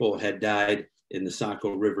 3 people had died in the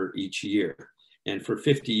Saco River each year. And for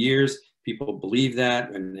 50 years, people believed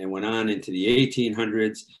that, and it went on into the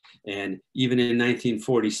 1800s. And even in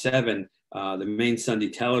 1947, the Maine Sunday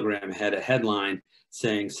Telegram had a headline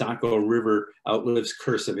saying Saco River outlives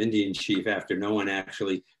curse of Indian chief, after no one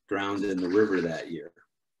actually drowned in the river that year.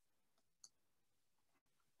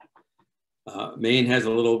 Maine has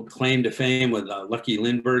a little claim to fame with Lucky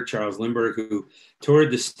Lindbergh, Charles Lindbergh, who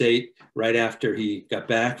toured the state right after he got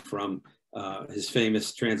back from his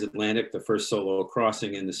famous transatlantic, the first solo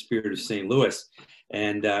crossing in the Spirit of St. Louis.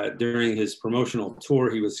 And during his promotional tour,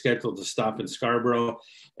 he was scheduled to stop in Scarborough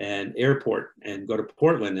and airport and go to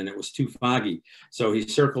Portland, and it was too foggy. So he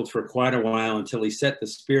circled for quite a while until he set the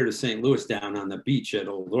Spirit of St. Louis down on the beach at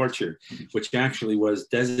Old Orchard, which actually was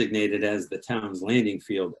designated as the town's landing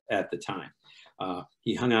field at the time.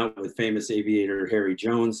 He hung out with famous aviator Harry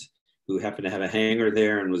Jones, who happened to have a hangar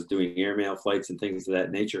there and was doing airmail flights and things of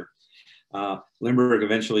that nature. Lindbergh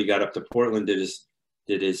eventually got up to Portland, did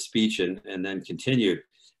his speech, and then continued.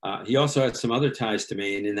 He also had some other ties to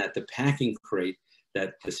Maine, in that the packing crate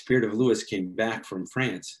that the Spirit of Louis came back from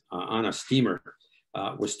France on a steamer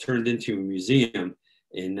was turned into a museum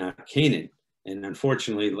in Canaan. And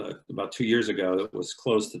unfortunately, about 2 years ago, it was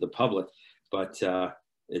closed to the public, but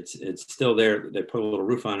it's still there. They put a little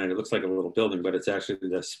roof on it. It looks like a little building, but it's actually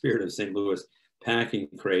the Spirit of St. Louis packing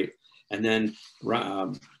crate. And then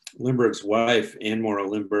Lindbergh's wife, Ann Morrow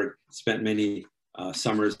Lindbergh, spent many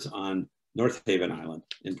summers on North Haven Island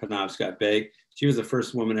in Penobscot Bay. She was the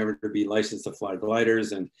first woman ever to be licensed to fly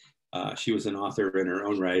gliders, and she was an author in her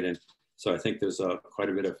own right. And so I think there's quite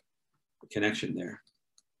a bit of connection there.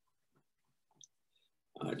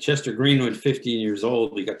 Chester Greenwood, 15 years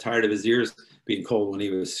old, he got tired of his ears being cold when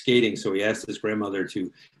he was skating, so he asked his grandmother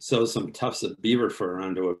to sew some tufts of beaver fur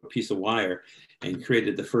onto a piece of wire and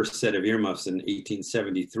created the first set of earmuffs in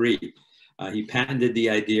 1873. He patented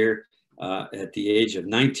the idea at the age of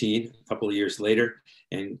 19, a couple of years later,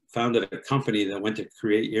 and founded a company that went to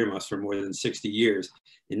create earmuffs for more than 60 years.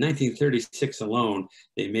 In 1936 alone,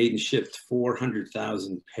 they made and shipped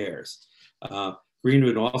 400,000 pairs.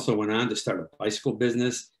 Greenwood also went on to start a bicycle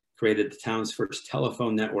business, created the town's first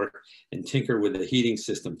telephone network, and tinker with the heating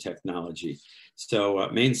system technology. So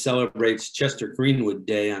Maine celebrates Chester Greenwood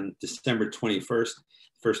Day on December 21st.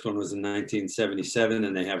 First one was in 1977,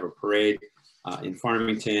 and they have a parade in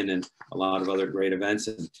Farmington and a lot of other great events.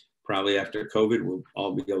 And probably after COVID, we'll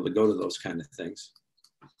all be able to go to those kind of things.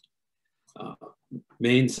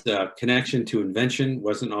 Maine's connection to invention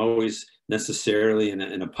wasn't always necessarily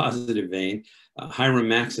in a positive vein. Hiram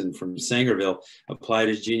Maxon from Sangerville applied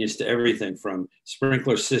his genius to everything from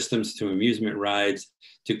sprinkler systems to amusement rides,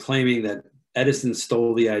 to claiming that Edison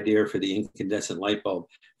stole the idea for the incandescent light bulb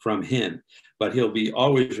from him. But he'll be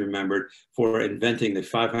always remembered for inventing the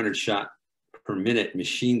 500 shot per minute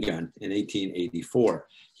machine gun in 1884.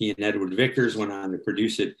 He and Edward Vickers went on to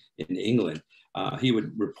produce it in England. He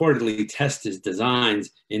would reportedly test his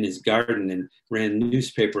designs in his garden and ran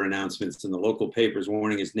newspaper announcements in the local papers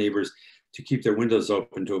warning his neighbors to keep their windows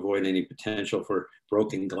open to avoid any potential for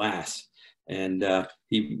broken glass. And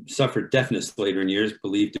he suffered deafness later in years,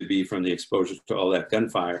 believed to be from the exposure to all that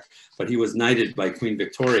gunfire. But he was knighted by Queen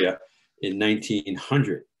Victoria in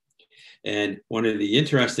 1900. And one of the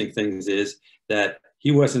interesting things is that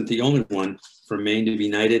he wasn't the only one from Maine to be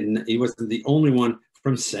knighted, and he wasn't the only one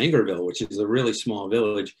from Sangerville, which is a really small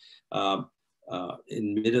village up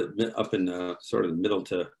in the sort of middle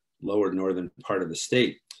to lower northern part of the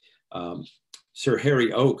state. Sir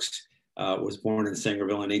Harry Oakes was born in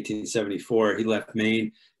Sangerville in 1874. He left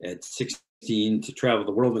Maine at 16 to travel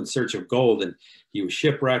the world in search of gold, and he was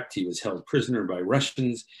shipwrecked. He was held prisoner by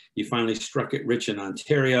Russians. He finally struck it rich in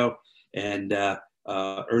Ontario, and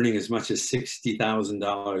earning as much as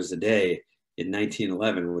 $60,000 a day in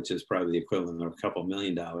 1911, which is probably the equivalent of a couple $1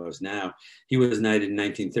 million now. He was knighted in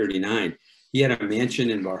 1939. He had a mansion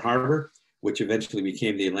in Bar Harbor, which eventually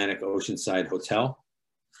became the Atlantic Oceanside Hotel,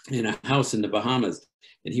 and a house in the Bahamas.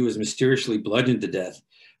 And he was mysteriously bludgeoned to death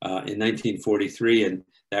in 1943, and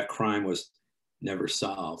that crime was never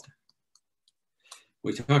solved.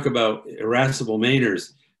 We talk about irascible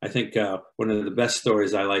Mainers. I think one of the best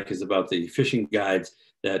stories I like is about the fishing guides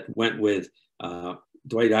that went with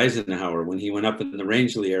Dwight Eisenhower when he went up in the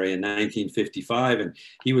Rangeley area in 1955, and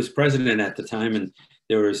he was president at the time, and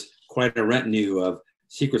there was quite a retinue of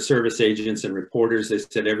Secret Service agents and reporters. They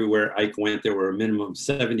said everywhere Ike went, there were a minimum of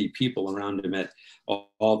 70 people around him at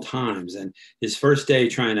all times. And his first day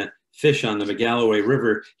trying to fish on the McGalloway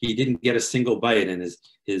River, he didn't get a single bite, and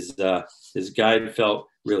his guide felt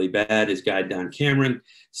really bad, his guide Don Cameron.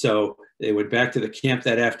 So they went back to the camp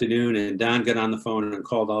that afternoon, and Don got on the phone and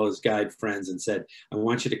called all his guide friends and said, I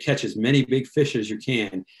want you to catch as many big fish as you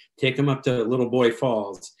can, take them up to Little Boy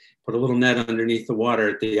Falls, put a little net underneath the water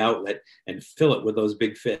at the outlet, and fill it with those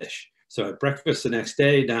big fish. So at breakfast the next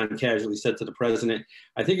day, Don casually said to the president,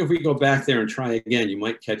 I think if we go back there and try again, you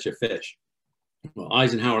might catch a fish. Well,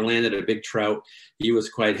 Eisenhower landed a big trout. He was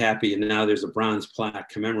quite happy, and now there's a bronze plaque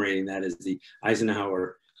commemorating that as the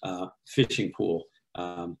Eisenhower fishing pool.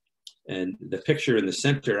 And the picture in the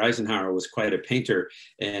center, Eisenhower was quite a painter,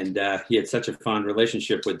 and he had such a fond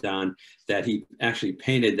relationship with Don that he actually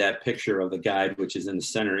painted that picture of the guide, which is in the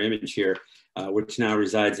center image here, which now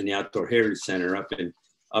resides in the Outdoor Heritage Center up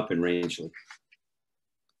in Rangeley.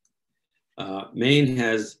 Maine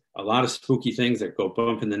has a lot of spooky things that go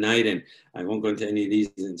bump in the night, and I won't go into any of these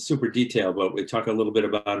in super detail, but we talk a little bit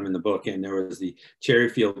about them in the book. And there was the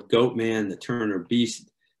Cherryfield Goat Man, the Turner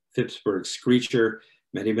Beast, Phippsburg Screecher,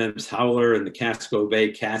 Medimem's Howler, and the Casco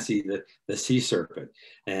Bay Cassie, the Sea Serpent.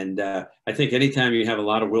 And I think anytime you have a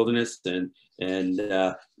lot of wilderness and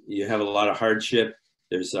you have a lot of hardship,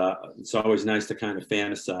 it's always nice to kind of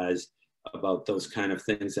fantasize about those kind of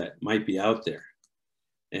things that might be out there.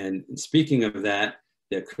 And speaking of that,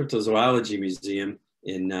 the Cryptozoology Museum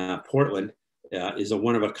in Portland is a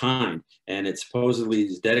one of a kind, and it supposedly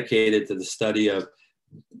is dedicated to the study of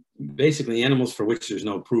basically animals for which there's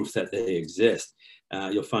no proof that they exist.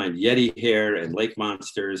 You'll find Yeti hair and lake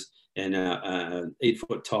monsters and an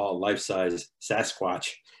 8-foot tall life-size Sasquatch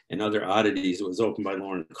and other oddities. It was opened by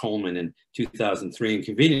Lauren Coleman in 2003, and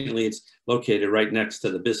conveniently it's located right next to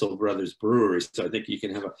the Bissell Brothers Brewery. So I think you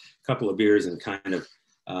can have a couple of beers and kind of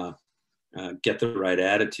get the right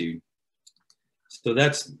attitude. So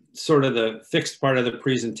that's sort of the fixed part of the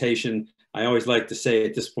presentation. I always like to say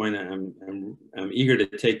at this point, I'm eager to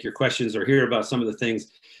take your questions or hear about some of the things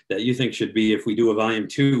that you think should be if we do a volume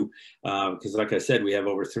 2, because like I said, we have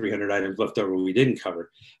over 300 items left over we didn't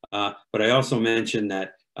cover. But I also mentioned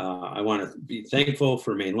that I want to be thankful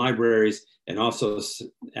for Maine libraries and also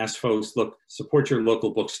ask folks, look, support your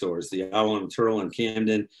local bookstores, the Owl and Turtle in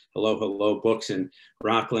Camden, Hello Hello Books in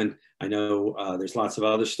Rockland. I know there's lots of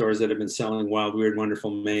other stores that have been selling Wild, Weird,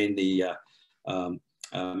 Wonderful Maine. The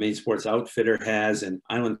Maine Sports Outfitter has, and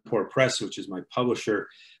Island Port Press, which is my publisher.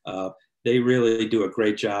 They really do a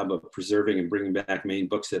great job of preserving and bringing back Maine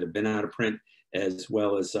books that have been out of print. as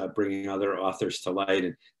well as bringing other authors to light.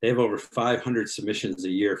 And they have over 500 submissions a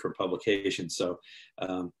year for publication. So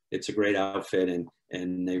it's a great outfit,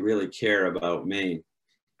 and they really care about Maine.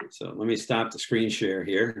 So let me stop the screen share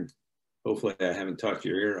here. Hopefully I haven't talked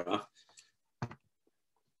your ear off.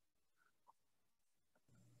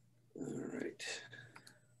 All right.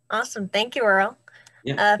 Awesome. Thank you, Earl.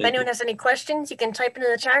 Yeah, if anyone has any questions, you can type into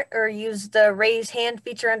the chat or use the raise hand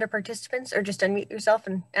feature under participants, or just unmute yourself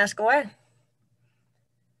and ask away.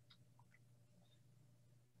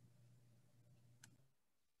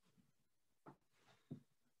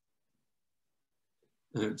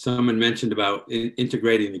 Someone mentioned about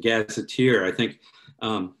integrating the gazetteer. I think,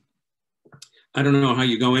 I don't know how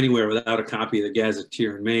you go anywhere without a copy of the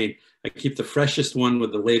gazetteer in Maine. I keep the freshest one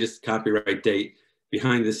with the latest copyright date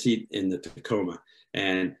behind the seat in the Tacoma.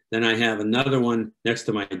 And then I have another one next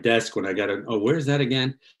to my desk when I got to, oh, where's that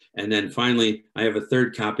again? And then finally, I have a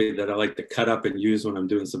third copy that I like to cut up and use when I'm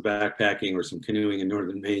doing some backpacking or some canoeing in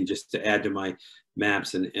northern Maine, just to add to my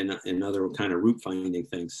maps and other kind of route finding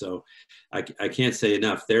things. So I can't say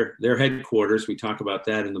enough. Their headquarters, we talk about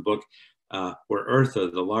that in the book, where Eartha,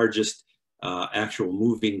 the largest actual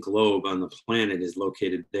moving globe on the planet, is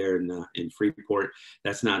located there in Freeport.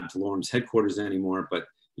 That's not DeLorme's headquarters anymore, but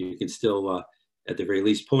you can still, at the very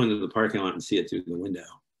least, pull into the parking lot and see it through the window.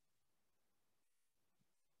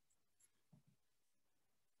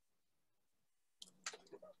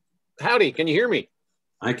 Howdy, can you hear me?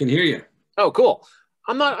 I can hear you. Oh, cool.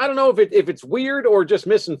 I don't know if it's weird or just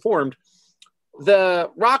misinformed. The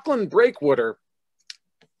Rockland Breakwater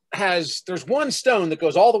there's one stone that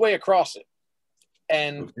goes all the way across it.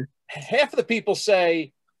 And half of the people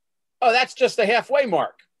say, oh, that's just the halfway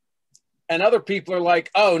mark. And other people are like,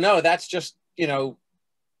 oh, no, that's just, you know,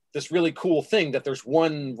 this really cool thing that there's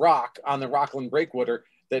one rock on the Rockland Breakwater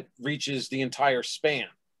that reaches the entire span.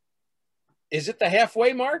 Is it the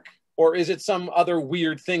halfway mark? Or is it some other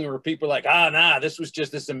weird thing where people are like, nah, this was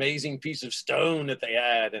just this amazing piece of stone that they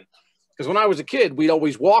had? And because when I was a kid, we'd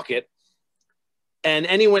always walk it. And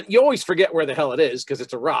you always forget where the hell it is because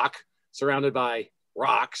it's a rock surrounded by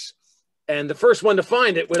rocks. And the first one to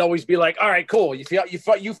find it would always be like, all right, cool. You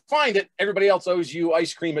find it, everybody else owes you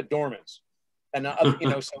ice cream at Dorman's. And, you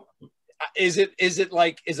know, so is it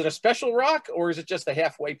a special rock, or is it just the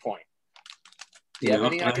halfway point? Do you have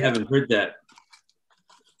any idea? I haven't heard that.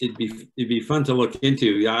 It'd be fun to look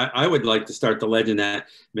into. Yeah, I would like to start the legend that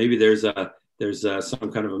maybe there's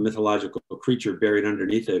some kind of a mythological creature buried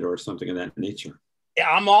underneath it or something of that nature. Yeah,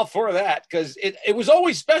 I'm all for that, because it was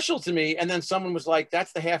always special to me. And then someone was like,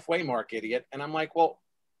 that's the halfway mark, idiot. And I'm like, well,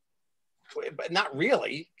 but not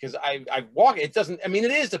really, because I walk, it doesn't, I mean,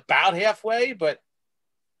 it is about halfway, but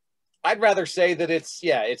I'd rather say that it's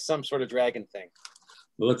some sort of dragon thing.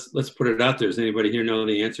 Well, let's put it out there. Does anybody here know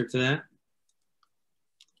the answer to that?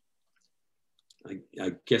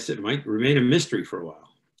 I guess it might remain a mystery for a while.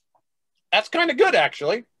 That's kind of good,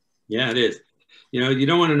 actually. Yeah, it is. You know, you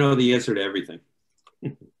don't want to know the answer to everything.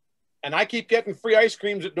 And I keep getting free ice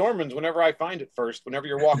creams at Dorman's whenever I find it first, whenever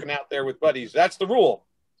you're walking out there with buddies. That's the rule.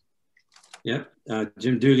 Yep.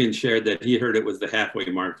 Jim Dugan shared that he heard it was the halfway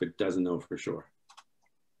mark, but doesn't know for sure.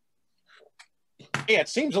 Yeah, it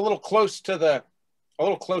seems a little close to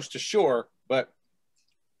shore, but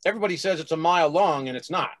everybody says it's a mile long, and it's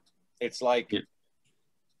not. It's like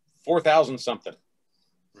 4,000 something.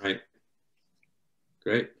 Right.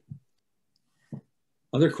 Great.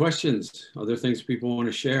 Other questions? Other things people want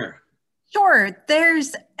to share? Sure.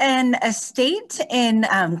 There's an estate in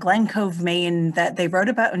Glen Cove, Maine that they wrote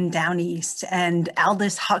about in Down East, and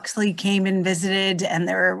Aldous Huxley came and visited, and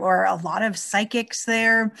there were a lot of psychics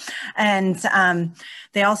there. And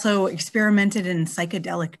they also experimented in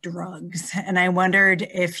psychedelic drugs. And I wondered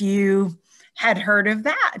if you had heard of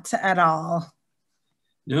that at all.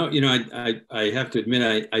 No, you know, I have to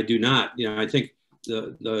admit, I do not. You know, I think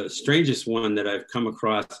the strangest one that I've come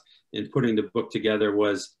across in putting the book together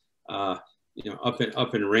was, you know,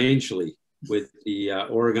 up in Rangeley with the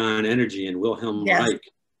Oregon Energy and Wilhelm Reich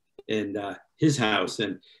and his house.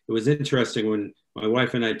 And it was interesting when my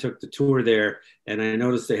wife and I took the tour there, and I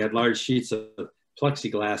noticed they had large sheets of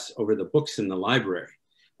plexiglass over the books in the library.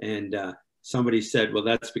 And somebody said, well,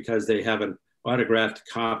 that's because they have an autographed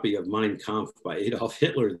copy of Mein Kampf by Adolf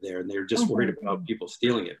Hitler there, and they're just worried about people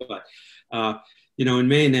stealing it. But, you know, in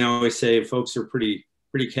Maine, they always say folks are pretty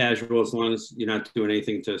casual as long as you're not doing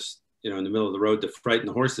anything to, you know, in the middle of the road to frighten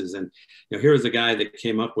the horses. And, you know, here was a guy that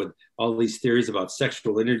came up with all these theories about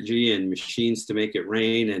sexual energy and machines to make it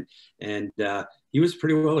rain. And he was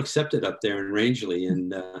pretty well accepted up there in Rangeley.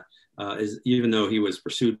 And even though he was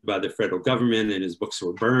pursued by the federal government and his books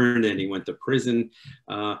were burned and he went to prison,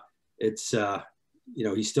 it's, you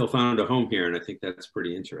know, he still found a home here, and I think that's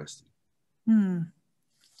pretty interesting.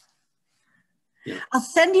 Yeah. I'll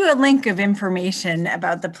send you a link of information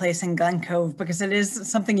about the place in Glen Cove because it is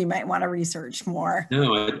something you might want to research more.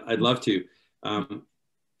 No, I'd love to.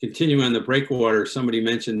 Continuing on the breakwater, somebody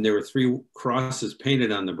mentioned there were 3 crosses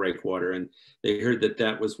painted on the breakwater, and they heard that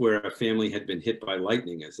that was where a family had been hit by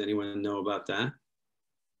lightning. Does anyone know about that?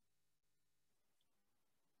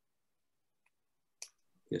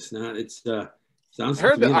 Guess not. It's sounds.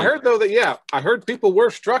 I heard though that, yeah, I heard people were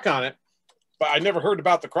struck on it, but I never heard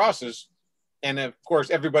about the crosses. And of course,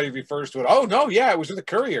 everybody refers to it. Oh no, yeah, it was in the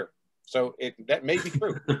Courier, so that may be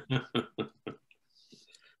true.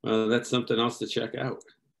 Well, that's something else to check out.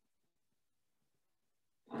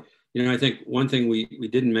 You know, I think one thing we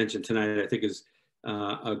didn't mention tonight, I think is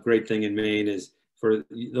a great thing in Maine, is for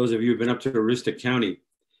those of you who've been up to Aroostook County,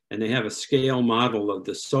 and they have a scale model of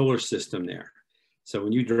the solar system there. So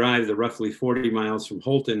when you drive the roughly 40 miles from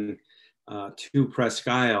Holton to Presque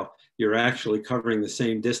Isle, you're actually covering the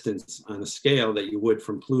same distance on a scale that you would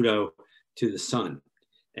from Pluto to the sun.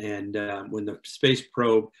 And when the space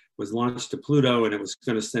probe was launched to Pluto and it was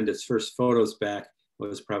going to send its first photos back, it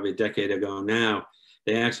was probably a decade ago now,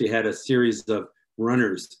 they actually had a series of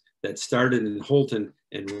runners that started in Holton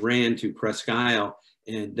and ran to Presque Isle,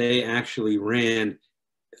 and they actually ran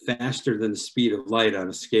faster than the speed of light on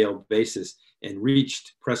a scaled basis and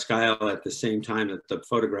reached Presque Isle at the same time that the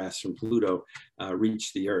photographs from Pluto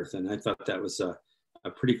reached the Earth. And I thought that was a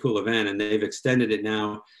pretty cool event, and they've extended it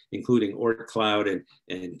now, including Oort cloud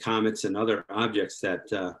and comets and other objects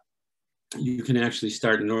that you can actually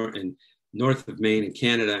start in north of Maine and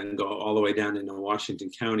Canada and go all the way down into Washington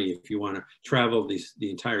County if you want to travel the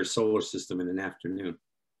entire solar system in an afternoon.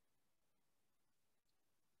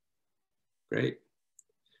 Great.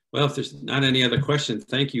 Well, if there's not any other questions,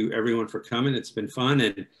 thank you everyone for coming. It's been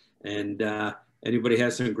fun, and anybody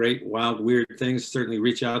has some great, wild, weird things, certainly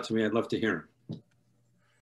reach out to me. I'd love to hear them.